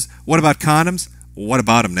McHughes. What about condoms? What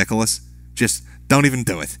about them, Nicholas? Just Don't even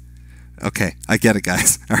do it. Okay, I get it,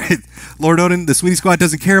 guys. All right. Lord Odin, the Sweetie Squad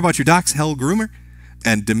doesn't care about your docs, Hell Groomer.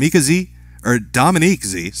 And Dominique Z,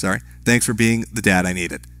 sorry. Thanks for being the dad I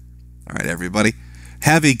needed. All right, everybody.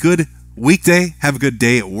 Have a good weekday. Have a good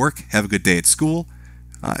day at work. Have a good day at school.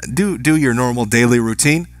 Do your normal daily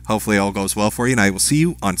routine. Hopefully all goes well for you, and I will see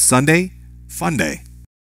you on Sunday. Fun day.